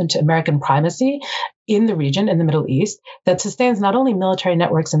commitment to American primacy in the region, in the Middle East, that sustains not only military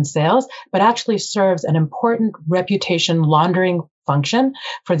networks and sales, but actually serves an important reputation laundering function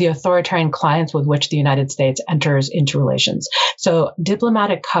for the authoritarian clients with which the United States enters into relations. So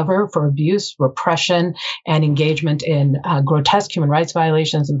diplomatic cover for abuse, repression, and engagement in grotesque human rights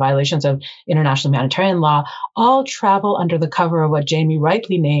violations and violations of international humanitarian law all travel under the cover of what Jamie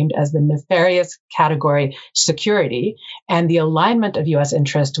rightly named as the nefarious category security, and the alignment of U.S.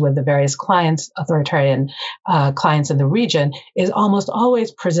 interest with the various clients, authoritarian clients in the region, is almost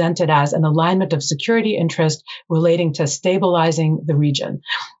always presented as an alignment of security interest relating to stabilizing the region.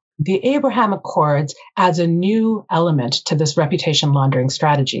 The Abraham Accords adds a new element to this reputation laundering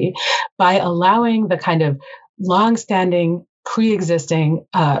strategy by allowing the kind of long-standing pre-existing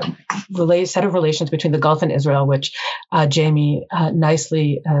set of relations between the Gulf and Israel, which Jamie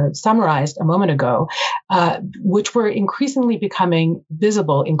nicely summarized a moment ago, which were increasingly becoming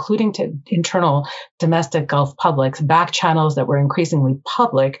visible, including to internal domestic Gulf publics, back channels that were increasingly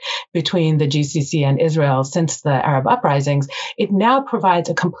public between the GCC and Israel since the Arab uprisings. It now provides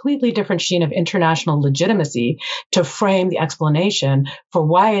a completely different sheen of international legitimacy to frame the explanation for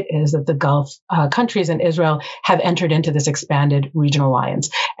why it is that the Gulf countries and Israel have entered into this expanded regional alliance.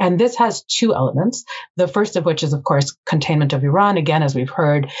 And this has two elements. The first of which is, of course, containment of Iran, again, as we've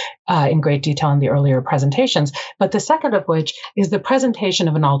heard in great detail in the earlier presentations. But the second of which is the presentation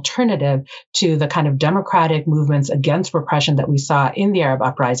of an alternative to the kind of democratic movements against repression that we saw in the Arab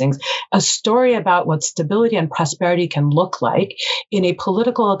uprisings, a story about what stability and prosperity can look like in a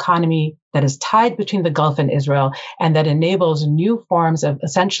political economy that is tied between the Gulf and Israel and that enables new forms of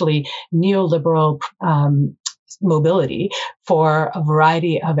essentially neoliberal mobility for a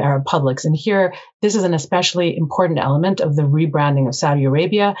variety of Arab publics. And here, this is an especially important element of the rebranding of Saudi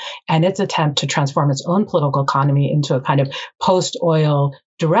Arabia and its attempt to transform its own political economy into a kind of post-oil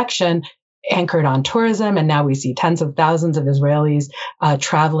direction anchored on tourism. And now we see tens of thousands of Israelis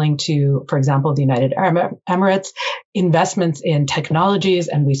traveling to, for example, the United Arab Emirates, investments in technologies,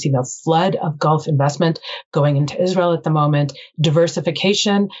 and we see the flood of Gulf investment going into Israel at the moment,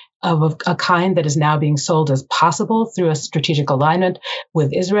 diversification of a kind that is now being sold as possible through a strategic alignment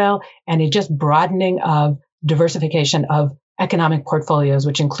with Israel, and a just broadening of diversification of economic portfolios,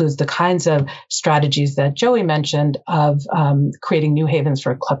 which includes the kinds of strategies that Joey mentioned of creating new havens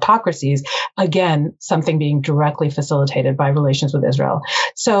for kleptocracies, again, something being directly facilitated by relations with Israel.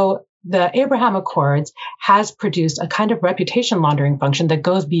 So the Abraham Accords has produced a kind of reputation laundering function that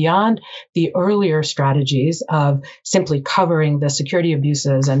goes beyond the earlier strategies of simply covering the security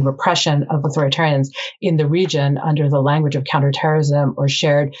abuses and repression of authoritarians in the region under the language of counterterrorism or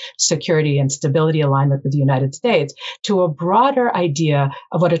shared security and stability alignment with the United States, to a broader idea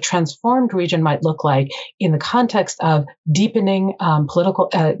of what a transformed region might look like in the context of deepening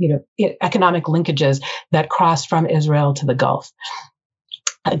political, economic linkages that cross from Israel to the Gulf.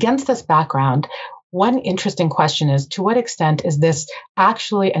 Against this background, one interesting question is, to what extent is this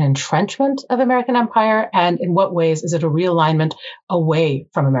actually an entrenchment of American empire? And in what ways is it a realignment away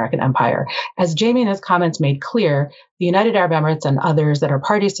from American empire? As Jamie in his comments made clear, the United Arab Emirates and others that are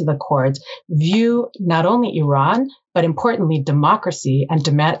parties to the Accords view not only Iran, but importantly, democracy and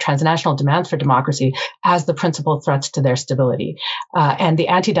transnational demands for democracy as the principal threats to their stability. And the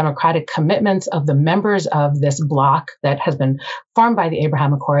anti-democratic commitments of the members of this bloc that has been formed by the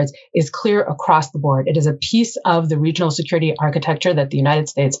Abraham Accords is clear across the board. It is a piece of the regional security architecture that the United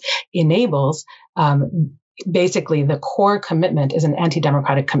States enables. Basically, the core commitment is an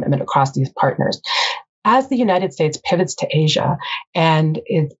anti-democratic commitment across these partners. As the United States pivots to Asia, and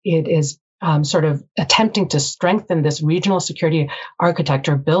it is sort of attempting to strengthen this regional security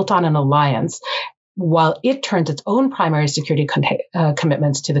architecture built on an alliance, while it turns its own primary security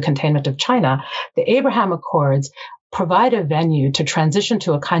commitments to the containment of China, the Abraham Accords provide a venue to transition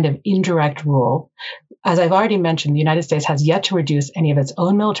to a kind of indirect rule. As I've already mentioned, the United States has yet to reduce any of its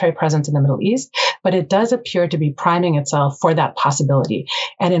own military presence in the Middle East, but it does appear to be priming itself for that possibility.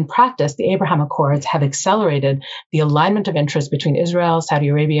 And in practice, the Abraham Accords have accelerated the alignment of interests between Israel, Saudi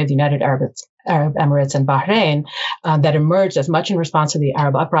Arabia, the United Arab Emirates, and Bahrain that emerged as much in response to the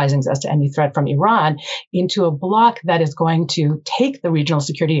Arab uprisings as to any threat from Iran into a bloc that is going to take the regional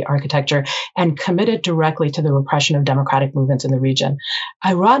security architecture and commit it directly to the repression of democratic movements in the region.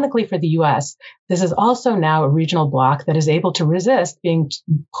 Ironically for the U.S., this is also now a regional bloc that is able to resist being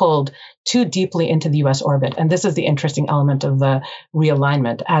pulled too deeply into the U.S. orbit. And this is the interesting element of the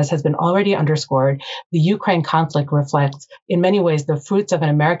realignment. As has been already underscored, the Ukraine conflict reflects in many ways the fruits of an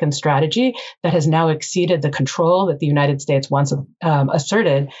American strategy that has now exceeded the control that the United States once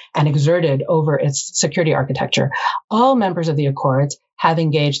asserted and exerted over its security architecture. All members of the Accords have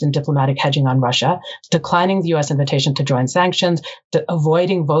engaged in diplomatic hedging on Russia, declining the U.S. invitation to join sanctions,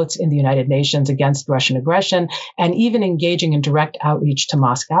 avoiding votes in the United Nations against Russian aggression, and even engaging in direct outreach to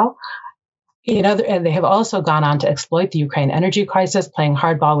Moscow. And they have also gone on to exploit the Ukraine energy crisis, playing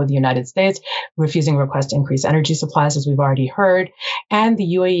hardball with the United States, refusing requests to increase energy supplies, as we've already heard. And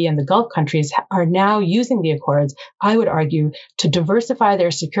the UAE and the Gulf countries are now using the Accords, I would argue, to diversify their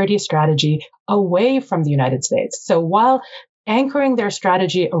security strategy away from the United States. So while anchoring their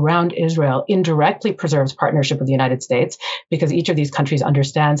strategy around Israel indirectly preserves partnership with the United States, because each of these countries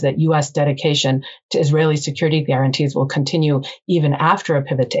understands that U.S. dedication to Israeli security guarantees will continue even after a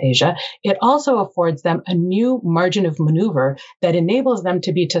pivot to Asia. It also affords them a new margin of maneuver that enables them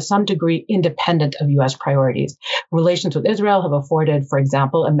to be to some degree independent of U.S. priorities. Relations with Israel have afforded, for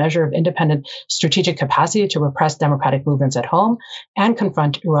example, a measure of independent strategic capacity to repress democratic movements at home and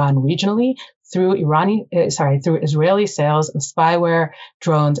confront Iran regionally, through Israeli sales of spyware,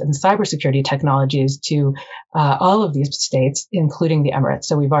 drones, and cybersecurity technologies to all of these states, including the Emirates.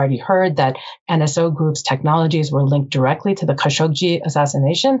 So we've already heard that NSO Group's technologies were linked directly to the Khashoggi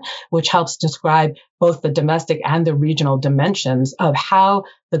assassination, which helps describe both the domestic and the regional dimensions of how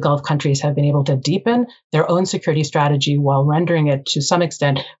the Gulf countries have been able to deepen their own security strategy while rendering it to some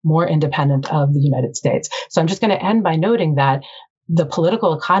extent more independent of the United States. So I'm just going to end by noting that the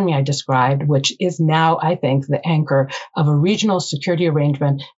political economy I described, which is now, I think, the anchor of a regional security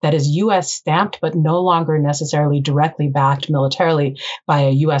arrangement that is U.S. stamped, but no longer necessarily directly backed militarily by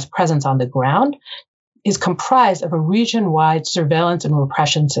a U.S. presence on the ground, is comprised of a region-wide surveillance and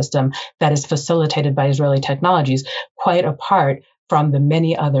repression system that is facilitated by Israeli technologies, quite apart from the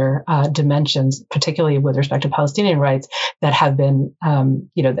many other dimensions, particularly with respect to Palestinian rights, that have been,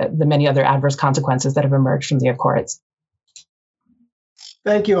 the many other adverse consequences that have emerged from the Accords.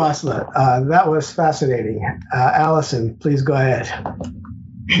 Thank you, Asla. That was fascinating. Allison, please go ahead.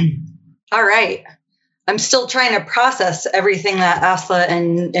 All right. I'm still trying to process everything that Asla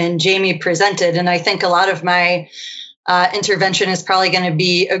and Jamie presented, and I think a lot of my intervention is probably going to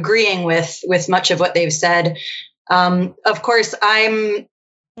be agreeing with much of what they've said. Of course, I'm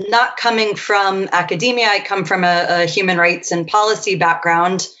not coming from academia. I come from a human rights and policy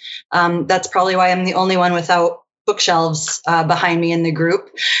background. That's probably why I'm the only one without bookshelves behind me in the group.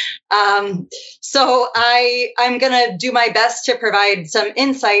 So I'm going to do my best to provide some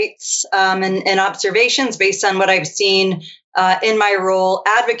insights and observations based on what I've seen in my role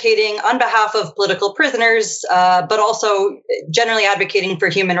advocating on behalf of political prisoners, but also generally advocating for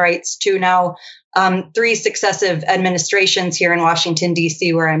human rights to now 3 successive administrations here in Washington,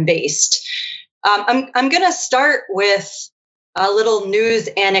 D.C., where I'm based. I'm going to start with a little news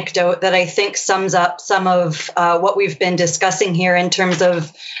anecdote that I think sums up some of what we've been discussing here in terms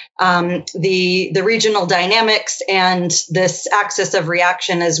of the regional dynamics and this axis of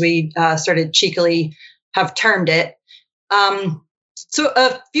reaction, as we sort of cheekily have termed it. So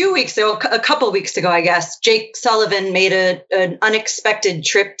a couple of weeks ago, I guess, Jake Sullivan made an unexpected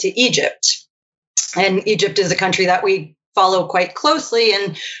trip to Egypt. And Egypt is a country that we follow quite closely.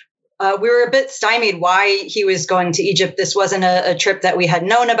 And we were a bit stymied why he was going to Egypt. This wasn't a trip that we had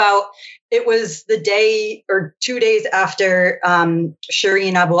known about. It was the day or 2 days after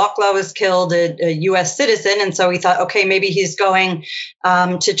Shireen Abu Akleh was killed, a U.S. citizen. And so we thought, okay, maybe he's going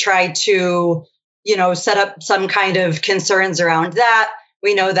to try to, set up some kind of concerns around that.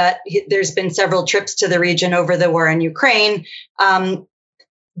 We know that there's been several trips to the region over the war in Ukraine.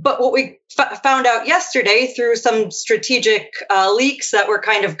 But what we found out yesterday through some strategic leaks that were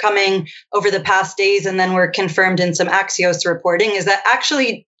kind of coming over the past days and then were confirmed in some Axios reporting is that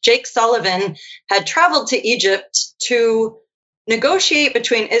actually Jake Sullivan had traveled to Egypt to negotiate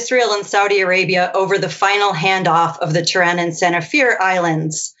between Israel and Saudi Arabia over the final handoff of the Tiran and Sanafir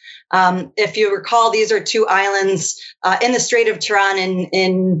Islands. If you recall, these are two islands in the Strait of Tiran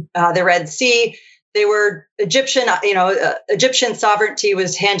in the Red Sea. They were Egyptian, Egyptian sovereignty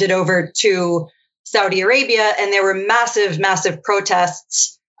was handed over to Saudi Arabia, and there were massive, massive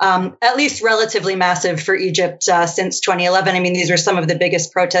protests, at least relatively massive for Egypt since 2011. I mean, these were some of the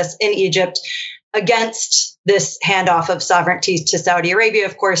biggest protests in Egypt against this handoff of sovereignty to Saudi Arabia.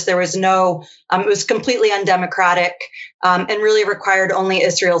 Of course, there was it was completely undemocratic and really required only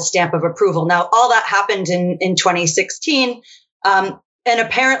Israel's stamp of approval. Now, all that happened in 2016. And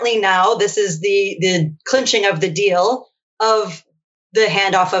apparently now this is the clinching of the deal of the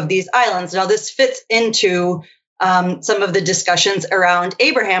handoff of these islands. Now, this fits into some of the discussions around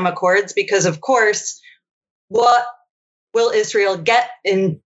Abraham Accords, because, of course, what will Israel get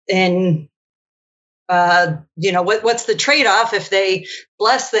what's the trade-off if they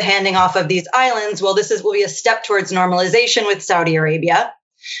bless the handing off of these islands? Well, will be a step towards normalization with Saudi Arabia.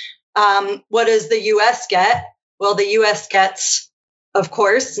 What does the U.S. get? Well, the U.S. gets, of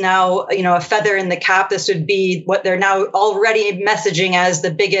course, now, a feather in the cap. This would be what they're now already messaging as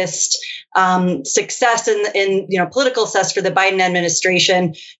the biggest success in political success for the Biden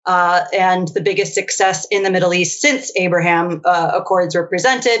administration and the biggest success in the Middle East since Abraham Accords were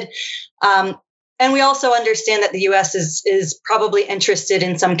presented. And we also understand that the U.S. is probably interested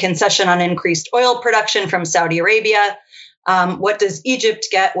in some concession on increased oil production from Saudi Arabia. What does Egypt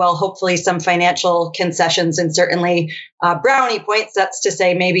get? Well, hopefully some financial concessions and certainly brownie points. That's to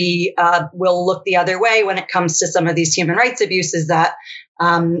say maybe we'll look the other way when it comes to some of these human rights abuses that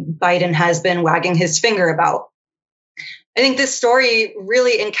Biden has been wagging his finger about. I think this story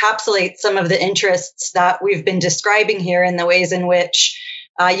really encapsulates some of the interests that we've been describing here in the ways in which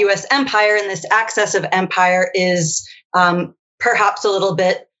U.S. empire and this access of empire is perhaps a little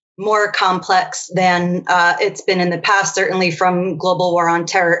bit more complex than it's been in the past, certainly from global war on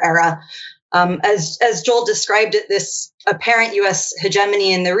terror era. As Joel described it, this apparent U.S.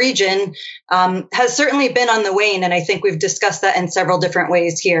 hegemony in the region has certainly been on the wane, and I think we've discussed that in several different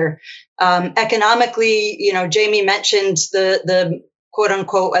ways here. Economically, Jamie mentioned the quote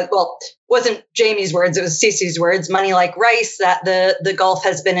unquote, well, wasn't Jamie's words, it was Cece's words, money like rice that the Gulf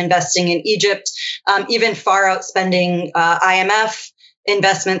has been investing in Egypt, even far outspending IMF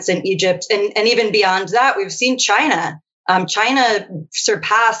investments in Egypt. And even beyond that, we've seen China. China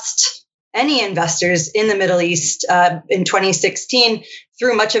surpassed any investors in the Middle East in 2016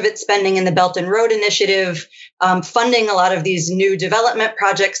 through much of its spending in the Belt and Road Initiative, funding a lot of these new development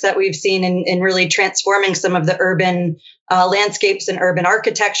projects that we've seen in really transforming some of the urban landscapes and urban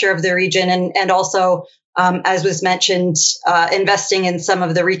architecture of the region. And also, as was mentioned, investing in some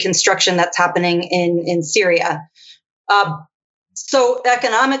of the reconstruction that's happening in Syria. So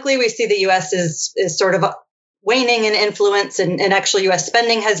economically, we see the U.S. is sort of waning in influence, and actually U.S.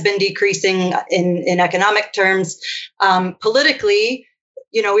 spending has been decreasing in economic terms. Politically,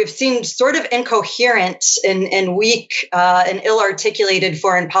 we've seen sort of incoherent and weak and ill-articulated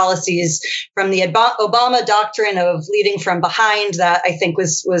foreign policies from the Obama doctrine of leading from behind that I think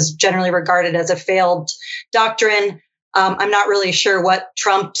was generally regarded as a failed doctrine. I'm not really sure what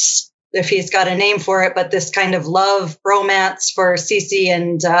Trump's, if he's got a name for it, but this kind of love romance for Sisi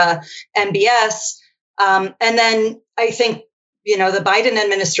and MBS. And then I think, the Biden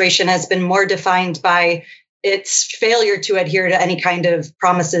administration has been more defined by its failure to adhere to any kind of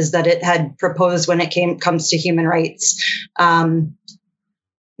promises that it had proposed when it comes to human rights.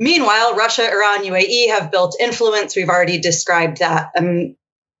 Meanwhile, Russia, Iran, UAE have built influence. We've already described that.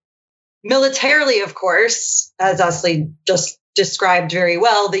 Militarily, of course, as Asli just described very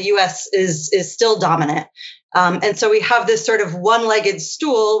well, the U.S. is still dominant. And so we have this sort of one-legged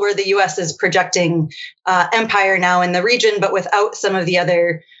stool where the U.S. is projecting empire now in the region, but without some of the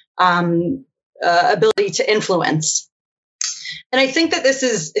other ability to influence. And I think that this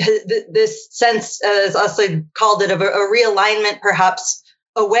is this sense, as Asli called it, of a realignment perhaps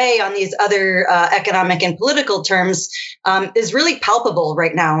away on these other economic and political terms is really palpable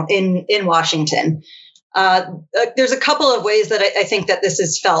right now in Washington. There's a couple of ways that I think that this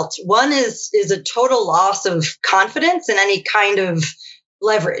is felt. One is a total loss of confidence in any kind of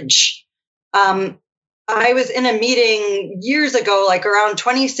leverage. I was in a meeting years ago, like around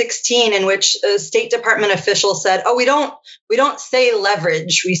 2016, in which a State Department official said, "Oh, we don't say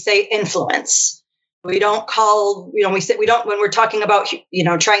leverage, we say influence. We don't call, we don't, when we're talking about,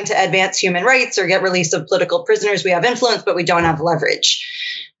 trying to advance human rights or get release of political prisoners, we have influence, but we don't have leverage."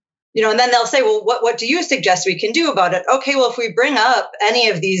 And then they'll say, "Well, what do you suggest we can do about it?" Okay, well, if we bring up any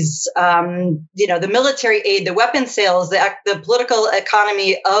of these, the military aid, the weapons sales, the political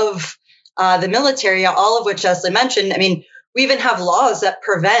economy of the military, all of which Asli mentioned, I mean, we even have laws that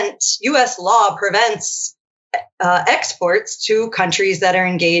U.S. law prevents exports to countries that are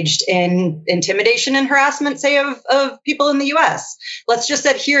engaged in intimidation and harassment, say, of people in the U.S. Let's just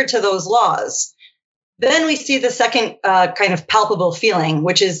adhere to those laws. Then we see the second kind of palpable feeling,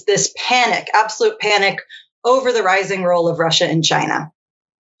 which is this panic, absolute panic over the rising role of Russia and China.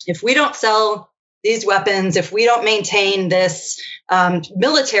 If we don't sell these weapons, if we don't maintain this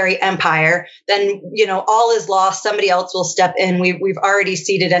military empire, then all is lost. Somebody else will step in. We've already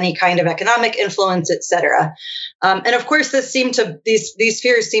ceded any kind of economic influence, et cetera. And of course, these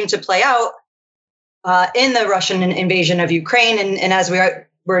fears seem to play out in the Russian invasion of Ukraine, and as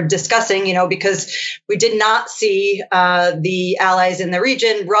we're discussing, because we did not see the allies in the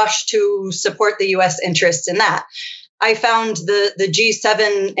region rush to support the U.S. interests in that. I found the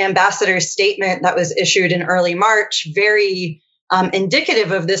G7 ambassador's statement that was issued in early March very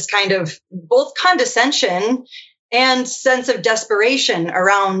indicative of this kind of both condescension and sense of desperation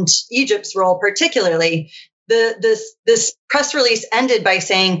around Egypt's role, particularly. This press release ended by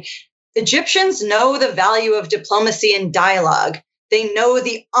saying, "Egyptians know the value of diplomacy and dialogue. They know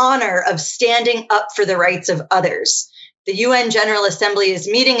the honor of standing up for the rights of others. The UN General Assembly is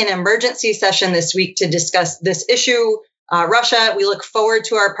meeting an emergency session this week to discuss this issue. Russia, we look forward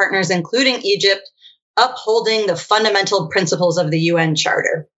to our partners, including Egypt, upholding the fundamental principles of the UN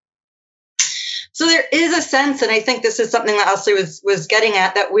Charter." So there is a sense, and I think this is something that Asli was getting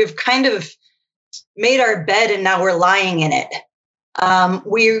at, that we've kind of made our bed and now we're lying in it.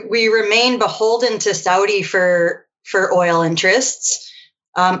 We remain beholden to Saudi for oil interests.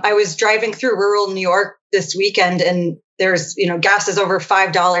 I was driving through rural New York this weekend, and there's, gas is over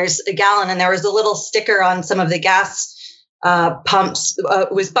 $5 a gallon. And there was a little sticker on some of the gas pumps,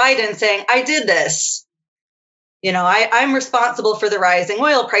 was Biden saying, "I did this. I'm responsible for the rising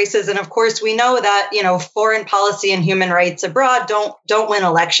oil prices." And of course, we know that, foreign policy and human rights abroad don't win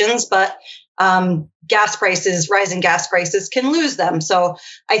elections, but rising gas prices can lose them. So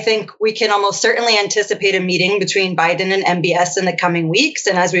I think we can almost certainly anticipate a meeting between Biden and MBS in the coming weeks.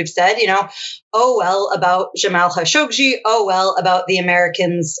 And as we've said, oh, well, about Jamal Khashoggi, oh, well, about the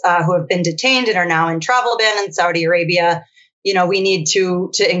Americans who have been detained and are now in travel ban in Saudi Arabia. We need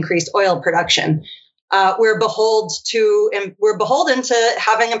to increase oil production. We're beholden to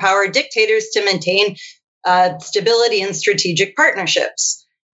having empowered dictators to maintain stability and strategic partnerships.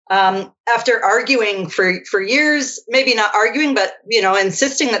 After arguing for years, maybe not arguing, but,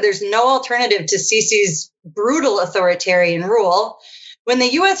 insisting that there's no alternative to Sisi's brutal authoritarian rule, when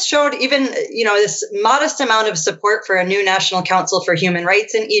the U.S. showed even, this modest amount of support for a new National Council for Human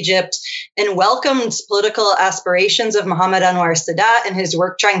Rights in Egypt and welcomed political aspirations of Mohammed Anwar Sadat and his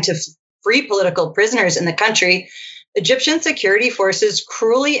work trying to free political prisoners in the country, Egyptian security forces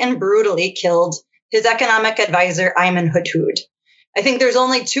cruelly and brutally killed his economic advisor, Ayman Hudhud. I think there's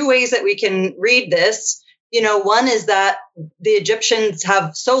only two ways that we can read this. One is that the Egyptians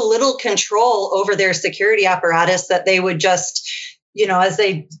have so little control over their security apparatus that they would just, as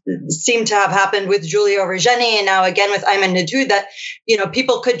they seem to have happened with Giulio Regeni and now again with Ayman Hudhud, that,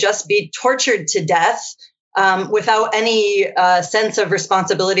 people could just be tortured to death without any sense of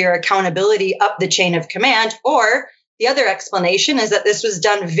responsibility or accountability up the chain of command. Or the other explanation is that this was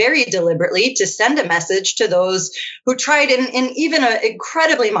done very deliberately to send a message to those who tried in even an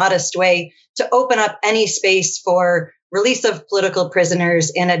incredibly modest way to open up any space for release of political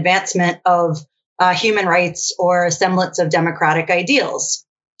prisoners and advancement of human rights or a semblance of democratic ideals.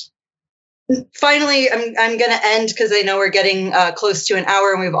 Finally, I'm going to end because I know we're getting close to an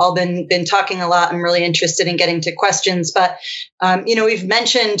hour and we've all been talking a lot. I'm really interested in getting to questions, but we've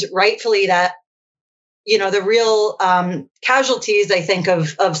mentioned rightfully that the real casualties, I think,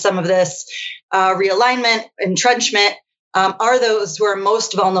 of some of this realignment, entrenchment, are those who are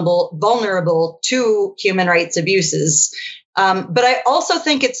most vulnerable to human rights abuses. But I also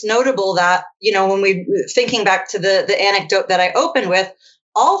think it's notable that, when we thinking back to the anecdote that I opened with,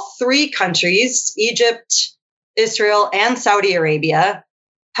 all three countries, Egypt, Israel, and Saudi Arabia,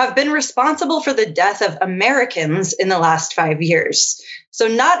 have been responsible for the death of Americans in the last 5 years. So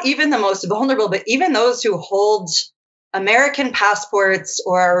not even the most vulnerable, but even those who hold American passports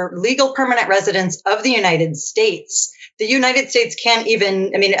or legal permanent residence of the United States. The United States can't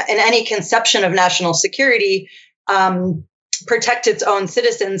even, in any conception of national security, protect its own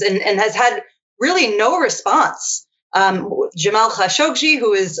citizens and has had really no response. Jamal Khashoggi,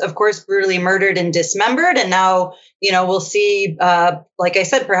 who is, of course, brutally murdered and dismembered. And now, we'll see, like I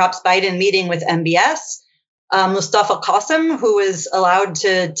said, perhaps Biden meeting with MBS. Mustafa Qasim, who was allowed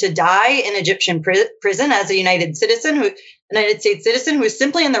to die in Egyptian prison as a United States citizen who was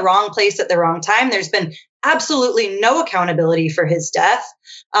simply in the wrong place at the wrong time. There's been absolutely no accountability for his death.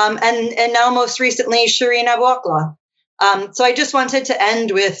 And now most recently, Shireen Abu Akleh. So I just wanted to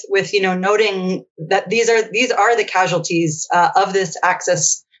end with noting that these are the casualties of this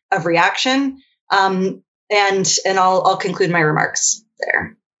axis of reaction. And I'll conclude my remarks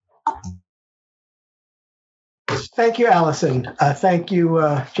there. Thank you, Allison. Thank you,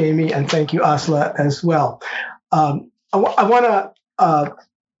 Jamie, and thank you, Asla, as well. I want to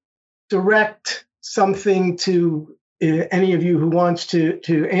direct something to any of you who wants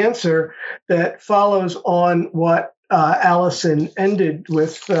to answer that follows on what Allison ended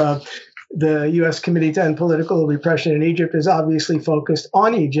with. The U.S. Committee to End Political Repression in Egypt is obviously focused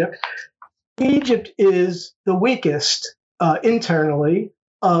on Egypt. Egypt is the weakest internally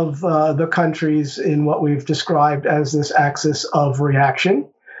of the countries in what we've described as this axis of reaction.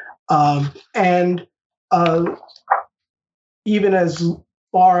 And even as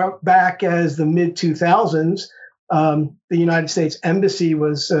far back as the mid-2000s, the United States Embassy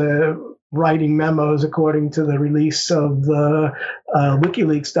was writing memos according to the release of the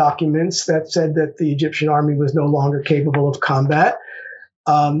WikiLeaks documents that said that the Egyptian army was no longer capable of combat.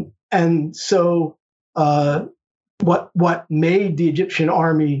 And so what made the Egyptian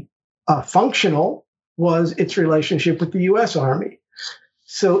army functional was its relationship with the U.S. Army.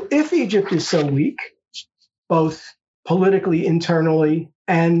 So if Egypt is so weak, both politically, internally,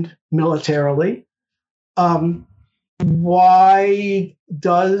 and militarily, why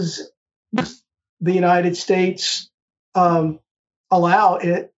does the United States allow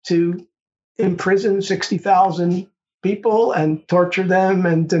it to imprison 60,000 people and torture them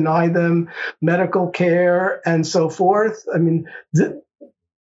and deny them medical care and so forth?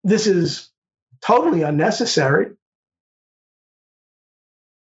 This is totally unnecessary.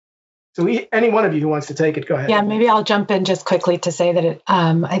 So any one of you who wants to take it, go ahead. Yeah, maybe I'll jump in just quickly to say that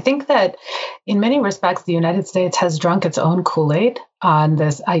I think that in many respects, the United States has drunk its own Kool-Aid on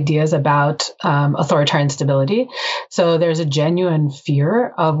this ideas about authoritarian stability. So there's a genuine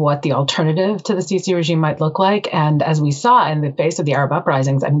fear of what the alternative to the Sisi regime might look like. And as we saw in the face of the Arab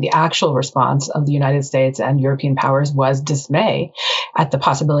uprisings, the actual response of the United States and European powers was dismay at the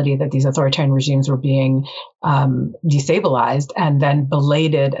possibility that these authoritarian regimes were being destabilized, and then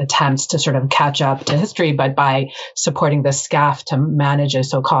belated attempts to sort of catch up to history, but by supporting the SCAF to manage a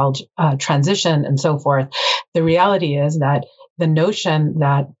so-called transition and so forth. The reality is that the notion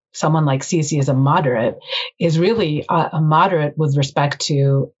that someone like Sisi is a moderate is really a moderate with respect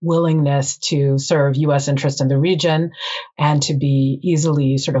to willingness to serve U.S. interests in the region and to be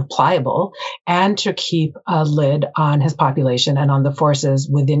easily sort of pliable and to keep a lid on his population and on the forces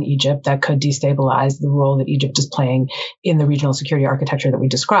within Egypt that could destabilize the role that Egypt is playing in the regional security architecture that we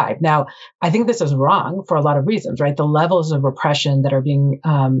described. Now, I think this is wrong for a lot of reasons, right? The levels of repression that are being,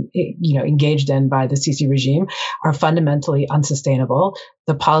 engaged in by the Sisi regime are fundamentally unsustainable.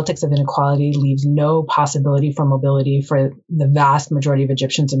 The politics of inequality leaves no possibility for mobility for the vast majority of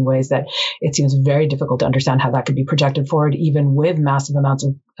Egyptians in ways that it seems very difficult to understand how that could be projected forward, even with massive amounts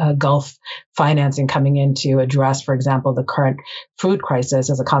of Gulf financing coming in to address, for example, the current food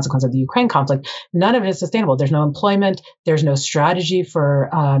crisis as a consequence of the Ukraine conflict. None of it is sustainable. There's no employment. There's no strategy for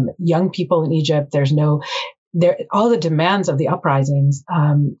young people in Egypt. All the demands of the uprisings,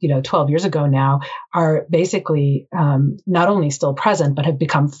 12 years ago now, are basically not only still present, but have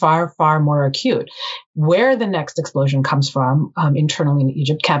become far, far more acute. Where the next explosion comes from internally in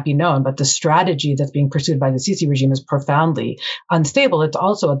Egypt can't be known, but the strategy that's being pursued by the Sisi regime is profoundly unstable. It's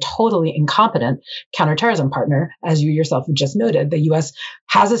also a totally incompetent counterterrorism partner. As you yourself have just noted, the U.S.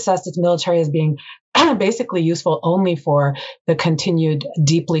 has assessed its military as being basically useful only for the continued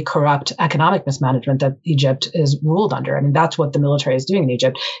deeply corrupt economic mismanagement that Egypt is ruled under. I mean, that's what the military is doing in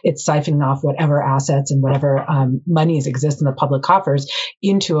Egypt. It's siphoning off whatever assets and whatever monies exist in the public coffers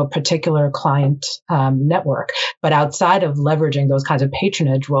into a particular client network. But outside of leveraging those kinds of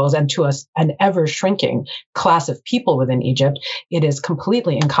patronage roles and to an ever shrinking class of people within Egypt, it is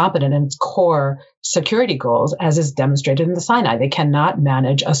completely incompetent in its core security goals, as is demonstrated in the Sinai. They cannot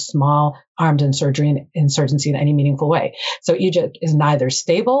manage a small armed insurgency in any meaningful way. So Egypt is neither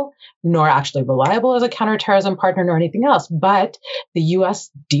stable nor actually reliable as a counterterrorism partner nor anything else. But the U.S.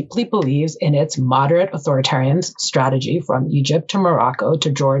 deeply believes in its moderate authoritarian strategy from Egypt to Morocco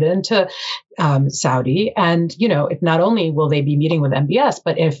to Jordan to Saudi. And, if not only will they be meeting with MBS,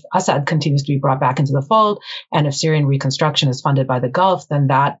 but if Assad continues to be brought back into the fold, and if Syrian reconstruction is funded by the Gulf, then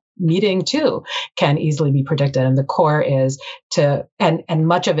that meeting too can easily be predicted. And the core is and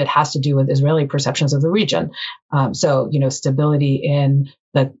much of it has to do with Israeli perceptions of the region. Stability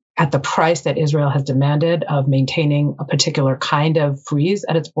at the price that Israel has demanded of maintaining a particular kind of freeze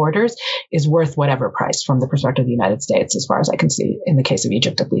at its borders is worth whatever price from the perspective of the United States, as far as I can see, in the case of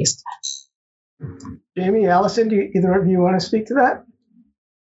Egypt, at least. Jamie, Allison, do either of you want to speak to that?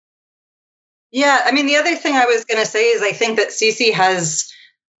 Yeah, I mean, the other thing I was going to say is I think that Sisi has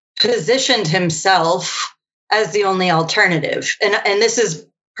positioned himself as the only alternative. And this is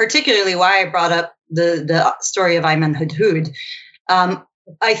particularly why I brought up the story of Ayman Hudhud.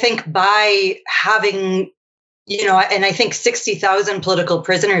 I think by having, and I think 60,000 political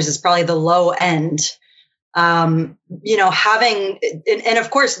prisoners is probably the low end. Having, and of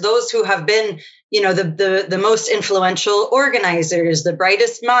course, those who have been, the most influential organizers, the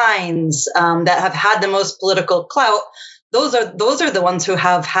brightest minds, that have had the most political clout, those are the ones who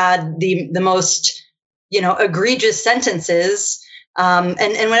have had the most, egregious sentences. And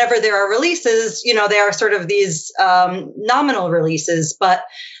whenever there are releases, they are sort of these nominal releases. But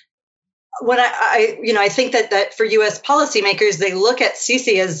when I think that for U.S. policymakers, they look at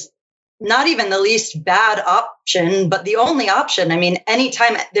Sisi as not even the least bad option, but the only option. I mean,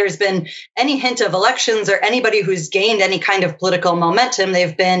 anytime there's been any hint of elections or anybody who's gained any kind of political momentum,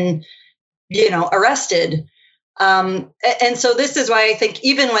 they've been, arrested. And so this is why I think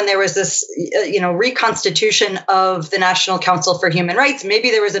even when there was this, reconstitution of the National Council for Human Rights,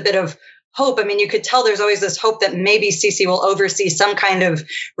 maybe there was a bit of hope. I mean, you could tell there's always this hope that maybe Sisi will oversee some kind of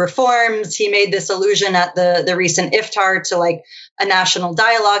reforms. He made this allusion at the recent Iftar to like a national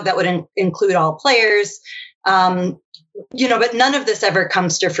dialogue that would include all players. But none of this ever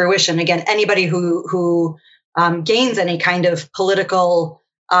comes to fruition. Again, anybody who gains any kind of political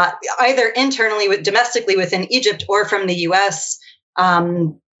either internally, domestically within Egypt or from the U.S.,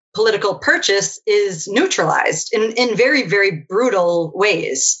 political purchase is neutralized in very, very brutal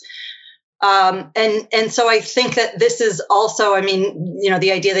ways. And so I think that this is also,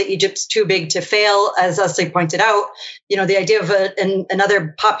 the idea that Egypt's too big to fail, as Leslie pointed out, the idea of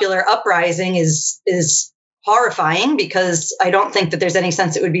another popular uprising is horrifying, because I don't think that there's any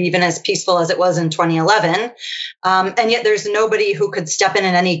sense it would be even as peaceful as it was in 2011. And yet there's nobody who could step in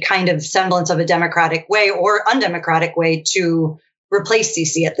any kind of semblance of a democratic way or undemocratic way to replace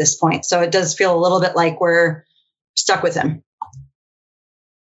Sisi at this point. So it does feel a little bit like we're stuck with him.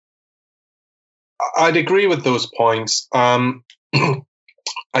 I'd agree with those points. I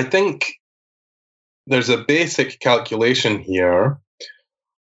think there's a basic calculation here,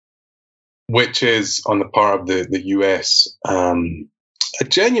 which is on the part of the US. A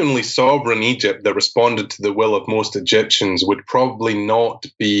genuinely sovereign Egypt that responded to the will of most Egyptians would probably not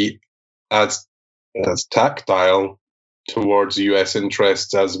be as tactile towards US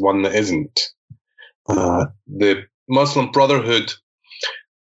interests as one that isn't. The Muslim Brotherhood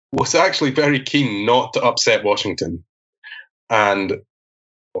was actually very keen not to upset Washington. And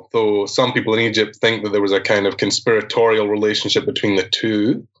although some people in Egypt think that there was a kind of conspiratorial relationship between the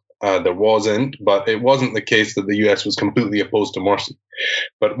two, there wasn't, but it wasn't the case that the US was completely opposed to Morsi.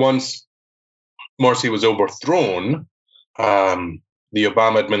 But once Morsi was overthrown, the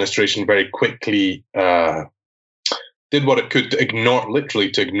Obama administration very quickly did what it could to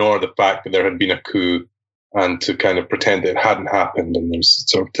ignore the fact that there had been a coup and to kind of pretend it hadn't happened, and there's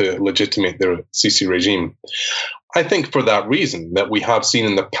sort of to legitimate the Sisi regime. I think for that reason that we have seen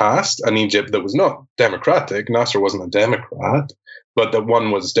in the past an Egypt that was not democratic. Nasser wasn't a Democrat, but that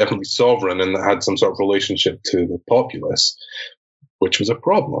one was definitely sovereign and that had some sort of relationship to the populace, which was a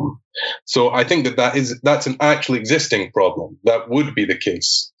problem. So I think that's an actually existing problem. That would be the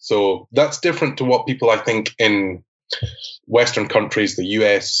case. So that's different to what people, I think, in Western countries, the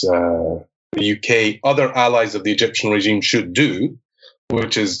US, the UK, other allies of the Egyptian regime should do,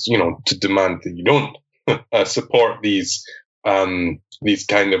 which is, to demand that you don't support these kind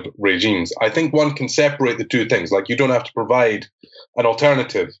of regimes. I think one can separate the two things. Like, you don't have to provide an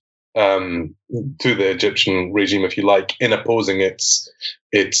alternative to the Egyptian regime, if you like, in opposing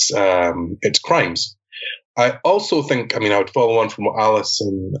its crimes. I also think, I would follow on from what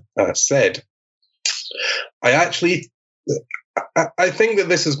Alison said. I think that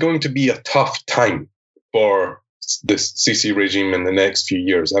this is going to be a tough time for this Sisi regime in the next few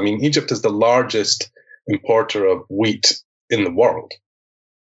years. Egypt is the largest importer of wheat in the world.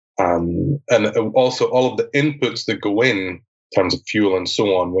 And also all of the inputs that go in terms of fuel and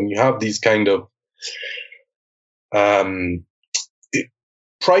so on. When you have these kind of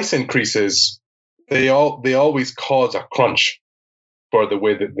price increases, they always cause a crunch for the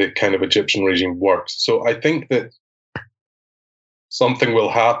way that the kind of Egyptian regime works. So I think that something will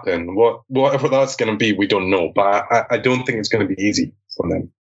happen. Whatever that's going to be, we don't know. But I don't think it's going to be easy for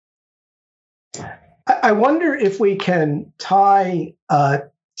them. I wonder if we can tie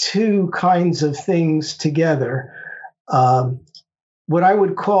two kinds of things together. What I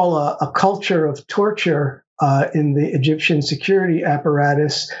would call a culture of torture in the Egyptian security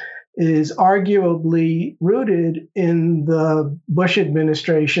apparatus is arguably rooted in the Bush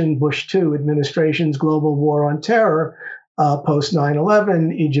administration, Bush II administration's global war on terror. Post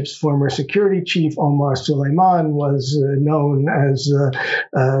 9/11, Egypt's former security chief, Omar Suleiman, was known as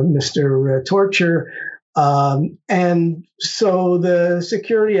Mr. Torture. And so the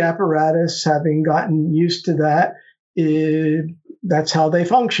security apparatus, having gotten used to that, that's how they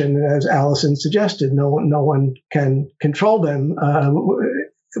function, as Alison suggested. No one can control them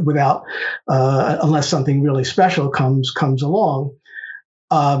without unless something really special comes along.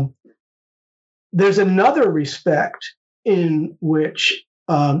 There's another respect in which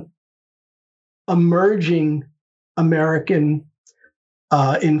emerging American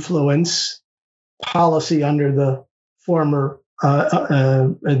influence policy under the former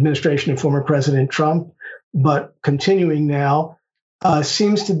administration of former President Trump, but continuing now,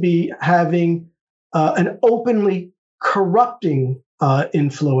 seems to be having an openly corrupting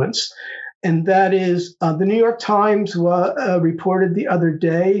influence. And that is, the New York Times reported the other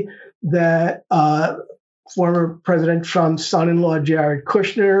day that former President Trump's son-in-law, Jared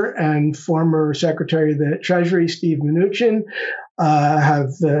Kushner, and former Secretary of the Treasury, Steve Mnuchin, have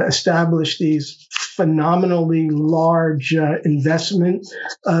established these phenomenally large investment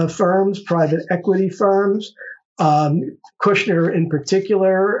firms, private equity firms. Kushner, in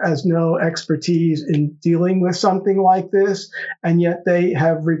particular, has no expertise in dealing with something like this, and yet they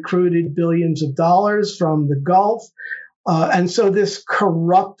have recruited billions of dollars from the Gulf. And so this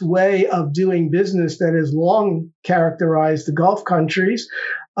corrupt way of doing business that has long characterized the Gulf countries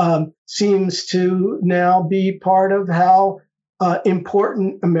seems to now be part of how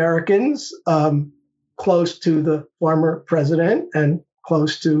important Americans close to the former president and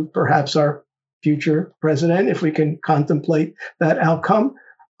close to perhaps our future president, if we can contemplate that outcome.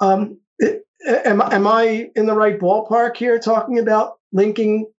 Am I in the right ballpark here, talking about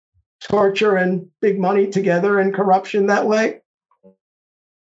linking torture and big money together and corruption that way?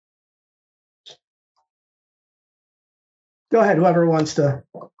 Go ahead, whoever wants to.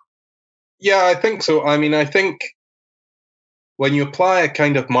 Yeah, I think so. I think when you apply a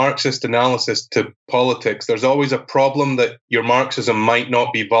kind of Marxist analysis to politics, there's always a problem that your Marxism might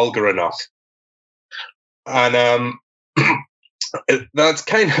not be vulgar enough. And that's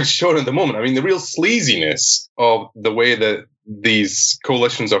kind of shown at the moment. The real sleaziness of the way that these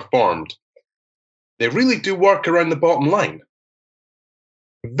coalitions are formed, they really do work around the bottom line.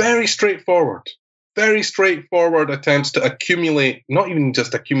 Very straightforward attempts to accumulate, not even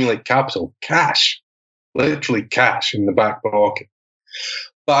just accumulate capital, cash, literally cash in the back pocket.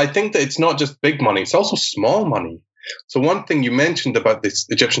 But I think that it's not just big money, it's also small money. So one thing you mentioned about this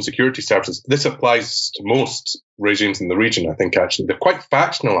Egyptian security services, this applies to most regimes in the region, I think, actually. They're quite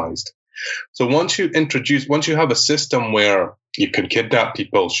factionalized. So once you have a system where you can kidnap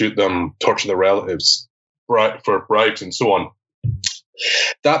people, shoot them, torture their relatives for bribes and so on,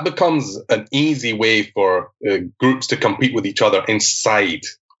 that becomes an easy way for groups to compete with each other inside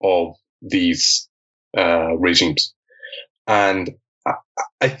of these regimes. And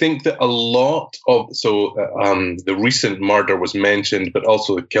I think that a lot of, the recent murder was mentioned, but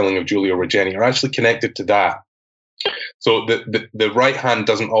also the killing of Giulio Regeni are actually connected to that. So the right hand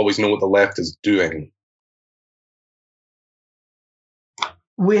doesn't always know what the left is doing.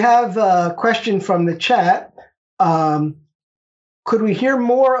 We have a question from the chat. Could we hear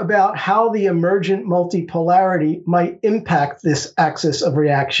more about how the emergent multipolarity might impact this axis of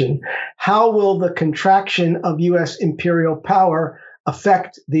reaction? How will the contraction of U.S. imperial power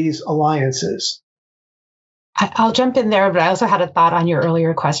affect these alliances? I'll jump in there, but I also had a thought on your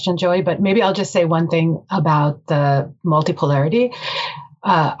earlier question, Joey, but maybe I'll just say one thing about the multipolarity.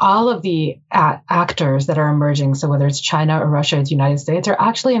 All of the actors that are emerging, so whether it's China or Russia or the United States, are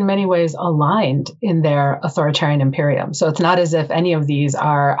actually in many ways aligned in their authoritarian imperium. So it's not as if any of these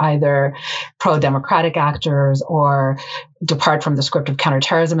are either pro-democratic actors or depart from the script of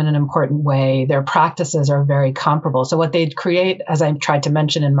counterterrorism in an important way. Their practices are very comparable. So what they'd create, as I tried to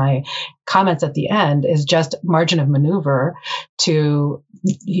mention in my comments at the end, is just margin of maneuver to,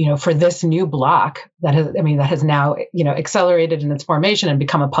 for this new bloc that has now, accelerated in its formation and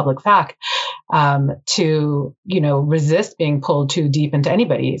become a public fact, to, resist being pulled too deep into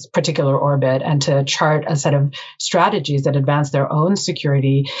anybody's particular orbit and to chart a set of strategies that advance their own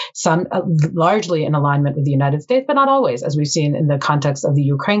security, some largely in alignment with the United States, but not always, as we've seen in the context of the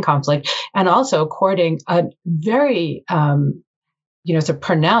Ukraine conflict, and also courting a very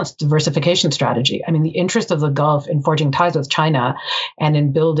pronounced diversification strategy. I mean, the interest of the Gulf in forging ties with China and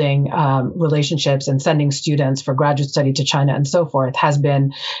in building relationships and sending students for graduate study to China and so forth has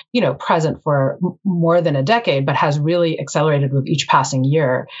been, present for more than a decade, but has really accelerated with each passing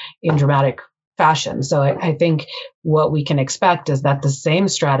year in dramatic fashion. So I think what we can expect is that the same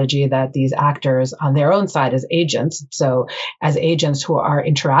strategy that these actors on their own side as agents, so as agents who are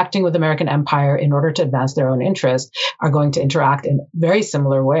interacting with American empire in order to advance their own interests, are going to interact in very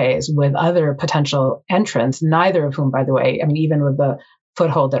similar ways with other potential entrants, neither of whom, by the way, even with the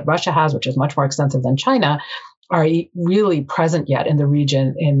foothold that Russia has, which is much more extensive than China, are really present yet in the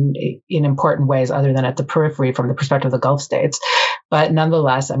region in important ways other than at the periphery from the perspective of the Gulf states. But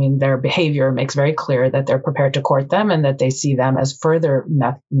nonetheless, their behavior makes very clear that they're prepared to court them and that they see them as further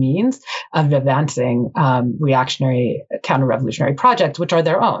means of advancing reactionary counter-revolutionary projects, which are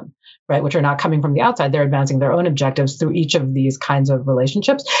their own, right, which are not coming from the outside. They're advancing their own objectives through each of these kinds of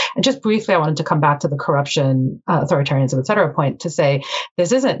relationships. And just briefly, I wanted to come back to the corruption, authoritarianism, et cetera, point to say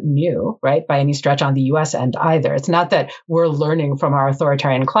this isn't new, right, by any stretch on the U.S. end either. It's not that we're learning from our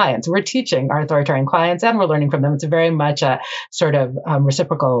authoritarian clients. We're teaching our authoritarian clients and we're learning from them. It's very much a sort of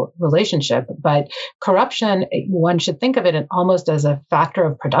reciprocal relationship. But corruption, one should think of it almost as a factor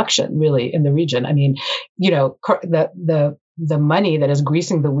of production, really, in the region. The money that is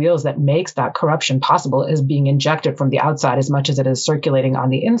greasing the wheels that makes that corruption possible is being injected from the outside as much as it is circulating on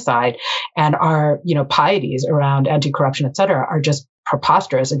the inside. And our, pieties around anti-corruption, et cetera, are just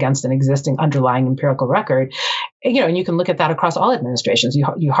preposterous against an existing underlying empirical record. And you can look at that across all administrations.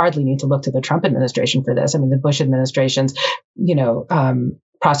 You hardly need to look to the Trump administration for this. The Bush administration's,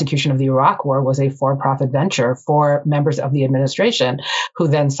 prosecution of the Iraq War was a for-profit venture for members of the administration who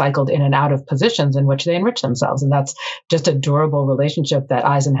then cycled in and out of positions in which they enriched themselves. And that's just a durable relationship that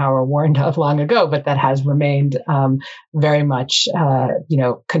Eisenhower warned of long ago, but that has remained very much,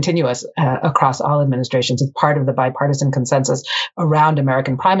 continuous across all administrations. It's part of the bipartisan consensus around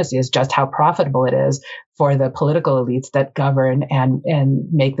American primacy is just how profitable it is for the political elites that govern and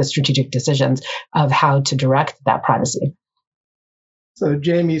make the strategic decisions of how to direct that primacy. So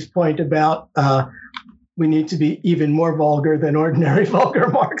Jamie's point about we need to be even more vulgar than ordinary vulgar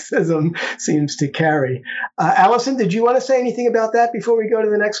Marxism seems to carry. Allison, did you want to say anything about that before we go to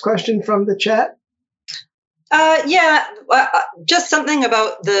the next question from the chat? Just something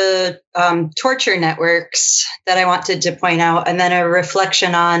about the torture networks that I wanted to point out, and then a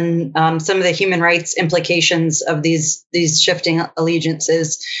reflection on some of the human rights implications of these shifting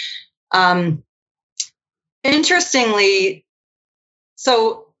allegiances. Interestingly,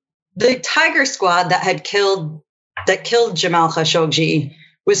 so the Tiger Squad that killed Jamal Khashoggi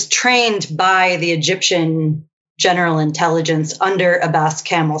was trained by the Egyptian General Intelligence under Abbas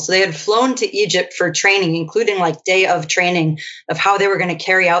Kamel. So they had flown to Egypt for training, including day of training of how they were going to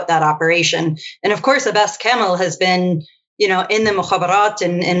carry out that operation. And of course, Abbas Kamel has been, in the Mukhabarat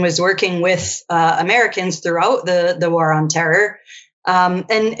and was working with Americans throughout the war on terror.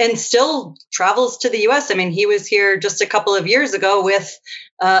 And still travels to the U.S. He was here just a couple of years ago with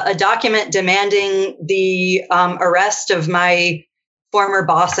a document demanding the arrest of my former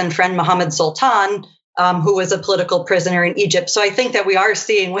boss and friend Mohammed Sultan, who was a political prisoner in Egypt. So I think that we are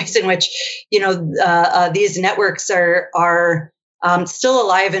seeing ways in which, these networks are still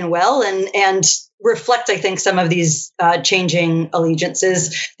alive and well and reflect, I think, some of these changing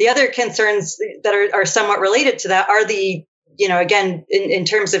allegiances. The other concerns that are somewhat related to that are the again, in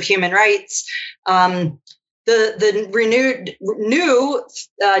terms of human rights, the renewed new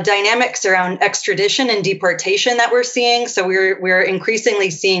dynamics around extradition and deportation that we're seeing. So we're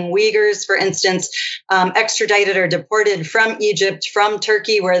increasingly seeing Uyghurs, for instance, extradited or deported from Egypt, from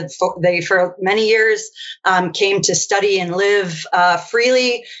Turkey, where they for many years came to study and live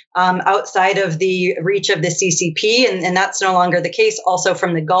freely outside of the reach of the CCP, and that's no longer the case. Also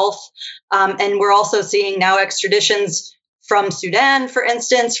from the Gulf, and we're also seeing now extraditions from Sudan, for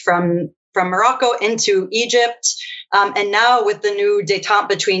instance, from Morocco into Egypt. And now with the new détente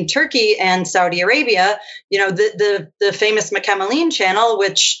between Turkey and Saudi Arabia, the famous McCamelin channel,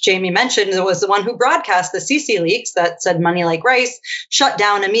 which Jamie mentioned, was the one who broadcast the Sisi leaks that said money like rice, shut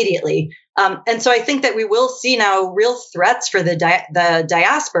down immediately. And so I think that we will see now real threats for the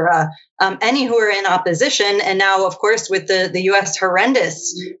diaspora, any who are in opposition. And now, of course, with the U.S.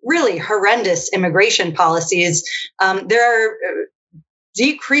 really horrendous immigration policies, there are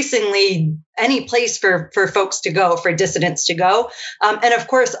decreasingly any place for folks to go, for dissidents to go. And of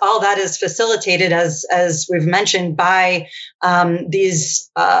course, all that is facilitated, as we've mentioned, by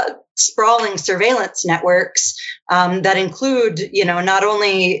these sprawling surveillance networks that include, not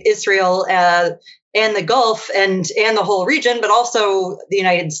only Israel and the Gulf and the whole region, but also the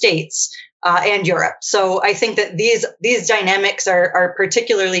United States and Europe. So I think that these dynamics are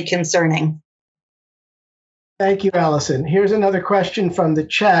particularly concerning. Thank you, Allison. Here's another question from the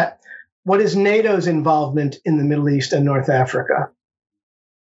chat. What is NATO's involvement in the Middle East and North Africa?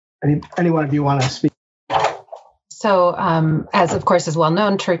 Any one of you want to speak? So, as of course is well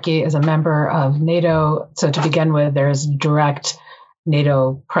known, Turkey is a member of NATO. So to begin with, there's direct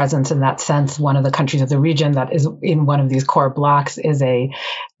NATO presence in that sense. One of the countries of the region that is in one of these core blocks is a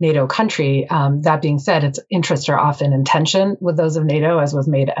NATO country. That being said, its interests are often in tension with those of NATO, as was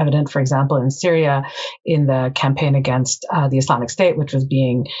made evident, for example, in Syria, in the campaign against the Islamic State, which was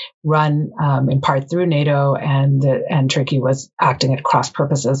being run in part through NATO, and Turkey was acting at cross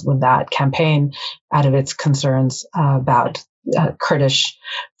purposes with that campaign out of its concerns about Kurdish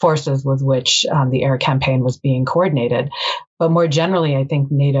forces with which the air campaign was being coordinated. But more generally, I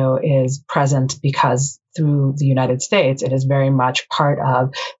think NATO is present because through the United States, it is very much part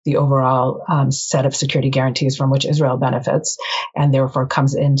of the overall set of security guarantees from which Israel benefits, and therefore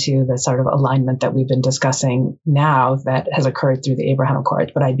comes into the sort of alignment that we've been discussing now that has occurred through the Abraham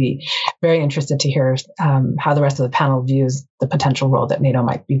Accords. But I'd be very interested to hear how the rest of the panel views the potential role that NATO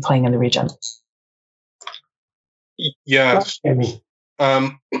might be playing in the region. Yes.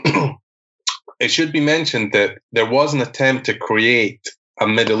 It should be mentioned that there was an attempt to create a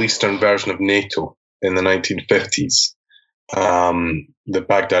Middle Eastern version of NATO in the 1950s, the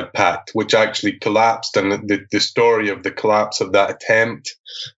Baghdad Pact, which actually collapsed. And the story of the collapse of that attempt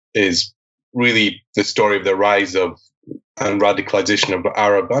is really the story of the rise of and radicalization of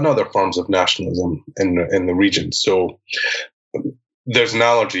Arab and other forms of nationalism in the region. So there's an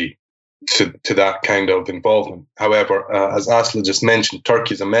allergy to that kind of involvement. However, as Asla just mentioned,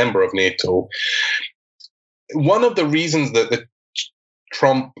 Turkey is a member of NATO. One of the reasons that the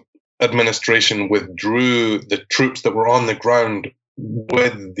Trump administration withdrew the troops that were on the ground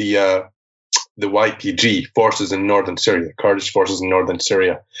with the YPG forces in northern Syria, Kurdish forces in northern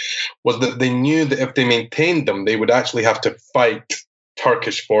Syria, was that they knew that if they maintained them, they would actually have to fight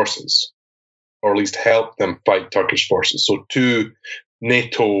Turkish forces, or at least help them fight Turkish forces. So two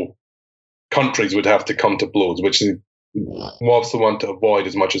NATO countries would have to come to blows, which is also want to avoid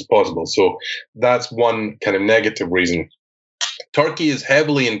as much as possible. So that's one kind of negative reason. Turkey is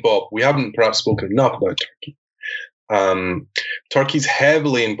heavily involved. We haven't perhaps spoken enough about Turkey. Turkey's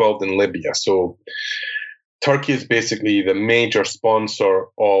heavily involved in Libya. So Turkey is basically the major sponsor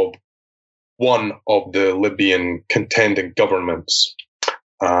of one of the Libyan contending governments,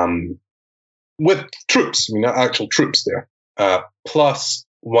 with troops, actual troops there. Plus,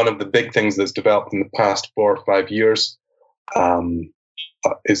 one of the big things that's developed in the past 4 or 5 years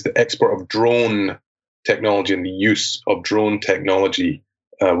is the export of drone technology and the use of drone technology,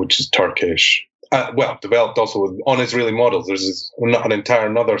 which is Turkish. Developed also on Israeli models. There's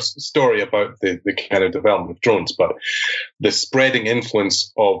another story about the kind of development of drones, but the spreading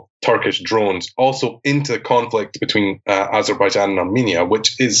influence of Turkish drones also into the conflict between Azerbaijan and Armenia,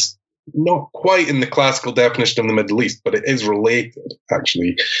 which is not quite in the classical definition of the Middle East, but it is related,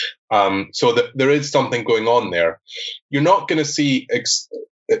 actually. So that there is something going on there. You're not going to see,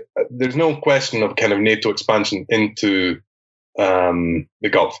 there's no question of kind of NATO expansion into the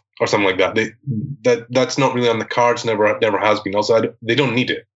Gulf or something like that. That's not really on the cards, never has been. Also, they don't need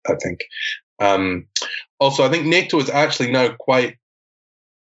it, I think. Also, I think NATO is actually now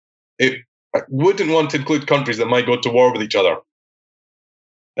it wouldn't want to include countries that might go to war with each other.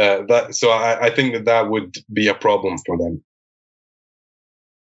 I think that would be a problem for them.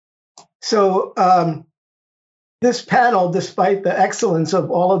 So this panel, despite the excellence of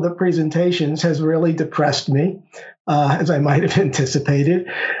all of the presentations, has really depressed me, as I might have anticipated.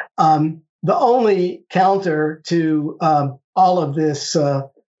 The only counter to all of this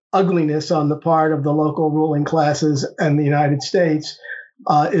ugliness on the part of the local ruling classes and the United States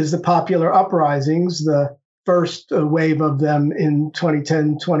is the popular uprisings, the first wave of them in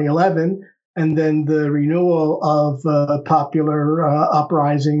 2010, 2011, and then the renewal of popular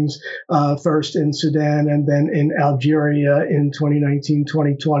uprisings, first in Sudan and then in Algeria in 2019,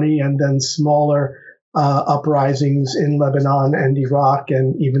 2020, and then smaller uprisings in Lebanon and Iraq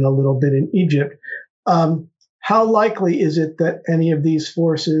and even a little bit in Egypt. How likely is it that any of these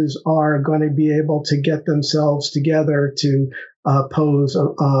forces are going to be able to get themselves together to pose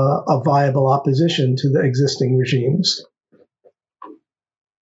a viable opposition to the existing regimes?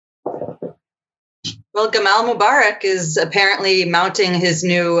 Well, Gamal Mubarak is apparently mounting his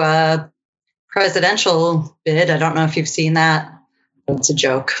new presidential bid. I don't know if you've seen that. It's a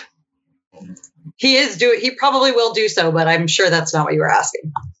joke. He probably will do so, but I'm sure that's not what you were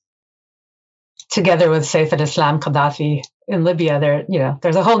asking. Together with Saif al-Islam Gaddafi in Libya,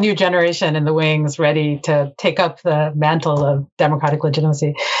 there's a whole new generation in the wings ready to take up the mantle of democratic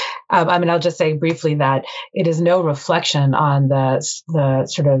legitimacy. I'll just say briefly that it is no reflection on the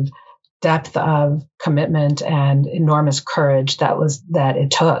sort of depth of commitment and enormous courage that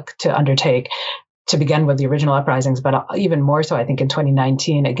it took to undertake, to begin with the original uprisings, but even more so, I think, in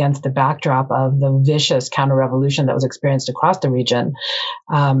 2019, against the backdrop of the vicious counter-revolution that was experienced across the region,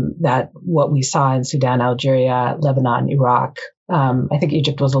 that what we saw in Sudan, Algeria, Lebanon, Iraq. I think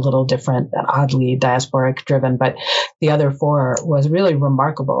Egypt was a little different, oddly diasporic driven, but the other four was really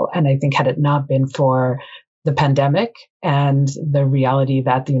remarkable. And I think had it not been for the pandemic and the reality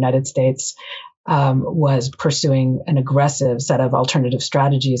that the United States was pursuing an aggressive set of alternative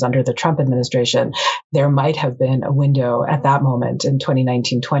strategies under the Trump administration, there might have been a window at that moment in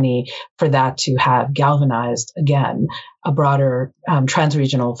 2019-20 for that to have galvanized again a broader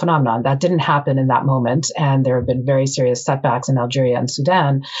trans-regional phenomenon. That didn't happen in that moment, and there have been very serious setbacks in Algeria and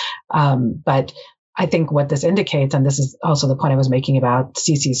Sudan. But I think what this indicates, and this is also the point I was making about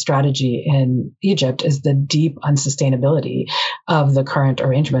Sisi's strategy in Egypt, is the deep unsustainability of the current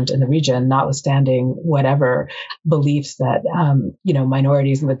arrangement in the region, notwithstanding whatever beliefs that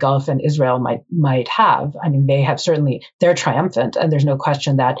minorities in the Gulf and Israel might have. I mean, they're triumphant, and there's no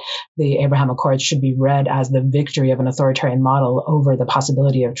question that the Abraham Accords should be read as the victory of an authoritarian model over the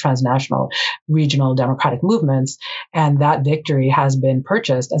possibility of transnational regional democratic movements, and that victory has been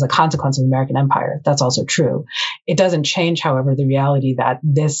purchased as a consequence of American empire. That's also true. It doesn't change, however, the reality that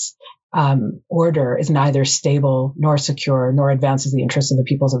this order is neither stable nor secure nor advances the interests of the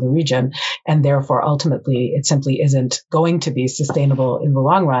peoples of the region. And therefore, ultimately, it simply isn't going to be sustainable in the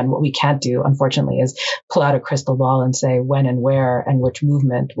long run. What we can't do, unfortunately, is pull out a crystal ball and say when and where and which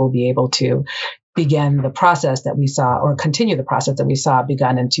movement will be able to begin the process that we saw, or continue the process that we saw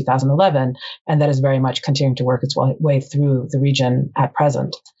begun in 2011. And that is very much continuing to work its way through the region at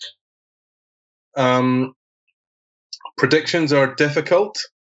present. Predictions are difficult,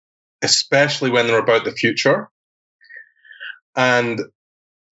 especially when they're about the future. And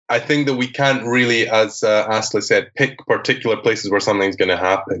I think that we can't really, as Asli said, pick particular places where something's going to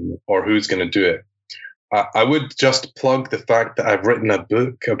happen or who's going to do it. I would just plug the fact that I've written a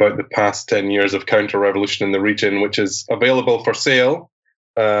book about the past 10 years of counter-revolution in the region, which is available for sale,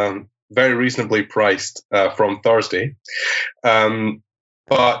 very reasonably priced from Thursday.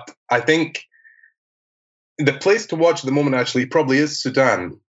 But I think the place to watch at the moment actually probably is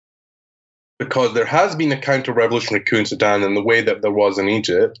Sudan, because there has been a counter-revolutionary coup in Sudan in the way that there was in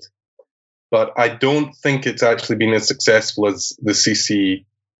Egypt, but I don't think it's actually been as successful as the Sisi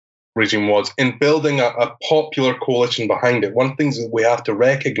regime was in building a popular coalition behind it. One thing that we have to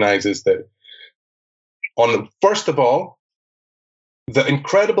recognize is that, first of all, the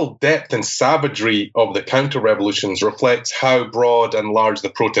incredible depth and savagery of the counter-revolutions reflects how broad and large the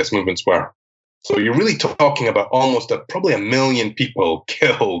protest movements were. So you're really talking about probably 1 million people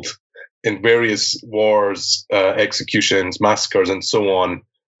killed in various wars, executions, massacres, and so on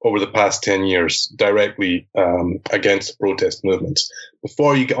over the past 10 years directly against protest movements,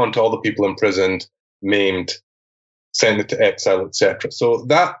 before you get onto all the people imprisoned, maimed, sent into exile, etc. So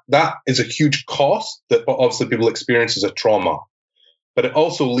that is a huge cost that obviously people experience as a trauma, but it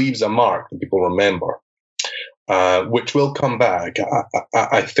also leaves a mark that people remember, which will come back,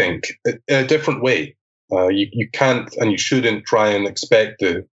 I think, in a different way. You can't and you shouldn't try and expect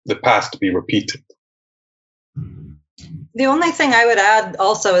the past to be repeated. The only thing I would add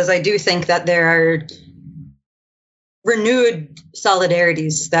also is I do think that there are renewed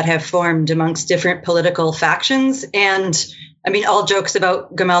solidarities that have formed amongst different political factions. And I mean, all jokes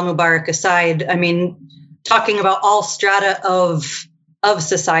about Gamal Mubarak aside, I mean, talking about all strata of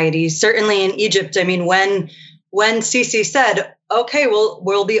society, certainly in Egypt, I mean, when Sisi said, okay,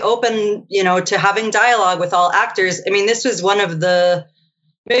 we'll be open, to having dialogue with all actors. I mean, this was one of the,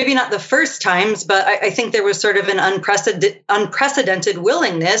 maybe not the first times, but I think there was sort of an unprecedented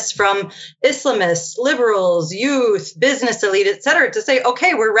willingness from Islamists, liberals, youth, business elite, et cetera, to say,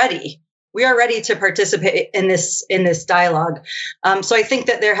 okay, we're ready. We are ready to participate in this dialogue. So I think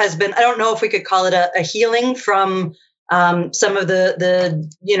that there has been, I don't know if we could call it a healing from some of the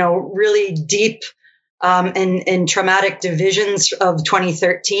really deep and traumatic divisions of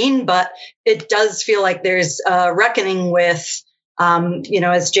 2013, but it does feel like there's a reckoning with,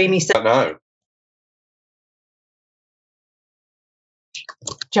 as Jamie said. No.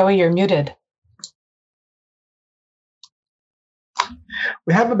 Joey, you're muted.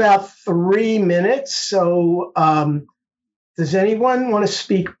 We have about 3 minutes, so does anyone want to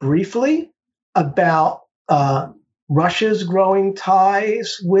speak briefly about Russia's growing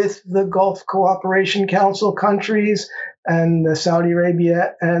ties with the Gulf Cooperation Council countries and Saudi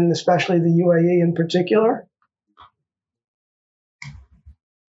Arabia and especially the UAE in particular?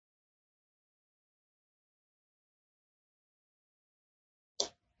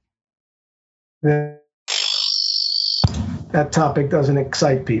 That topic doesn't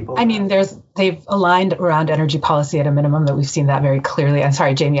excite people. I mean, they've aligned around energy policy at a minimum, that we've seen that very clearly. I'm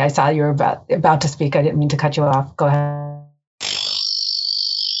sorry, Jamie, I saw you were about to speak. I didn't mean to cut you off. Go ahead.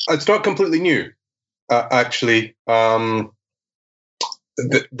 It's not completely new, actually. That,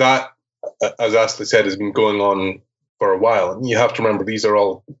 as Ashley said, has been going on for a while. And you have to remember, these are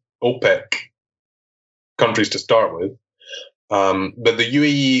all OPEC countries to start with. But the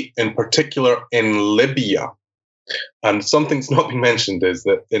UAE in particular in Libya, and something's not been mentioned is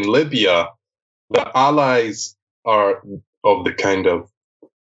that in Libya, the allies are of the kind of,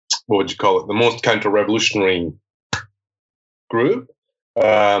 what would you call it, the most counter-revolutionary group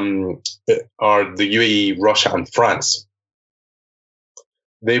are the UAE, Russia, and France.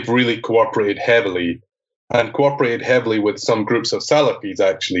 They've really cooperated heavily with some groups of Salafis,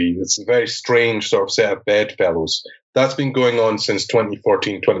 actually. It's a very strange sort of set of bedfellows. That's been going on since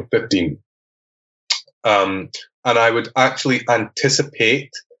 2014, 2015. And I would actually anticipate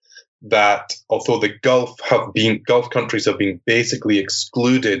that although the Gulf countries have been basically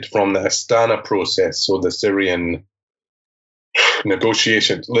excluded from the Astana process, so the Syrian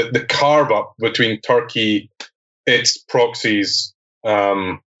negotiations, the carve up between Turkey, its proxies,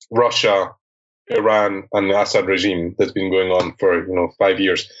 Russia, Iran, and the Assad regime that's been going on for 5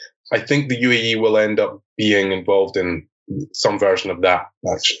 years. I think the UAE will end up being involved in some version of that,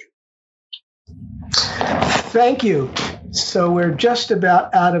 actually. Thank you. So we're just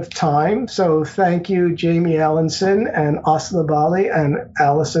about out of time. So thank you, Jamie Allinson and Asla Bali and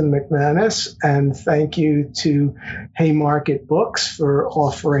Alison McManus. And thank you to Haymarket Books for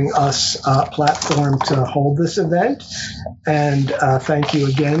offering us a platform to hold this event. And thank you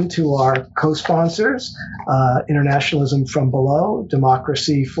again to our co-sponsors, Internationalism from Below,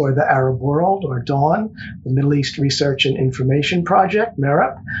 Democracy for the Arab World, or DAWN, the Middle East Research and Information Project,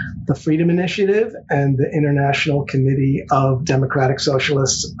 MERIP, the Freedom Initiative, and the International Committee of Democratic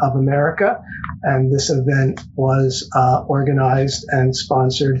Socialists of America. And this event was organized and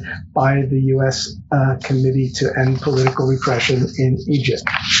sponsored by the U.S. Committee to End Political Repression in Egypt.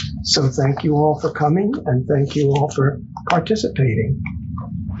 So thank you all for coming, and thank you all for participating.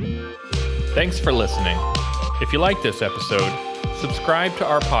 Thanks for listening. If you like this episode, subscribe to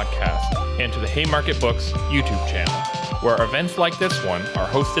our podcast and to the Haymarket Books YouTube channel, where events like this one are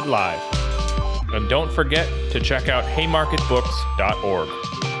hosted live. And don't forget to check out haymarketbooks.org.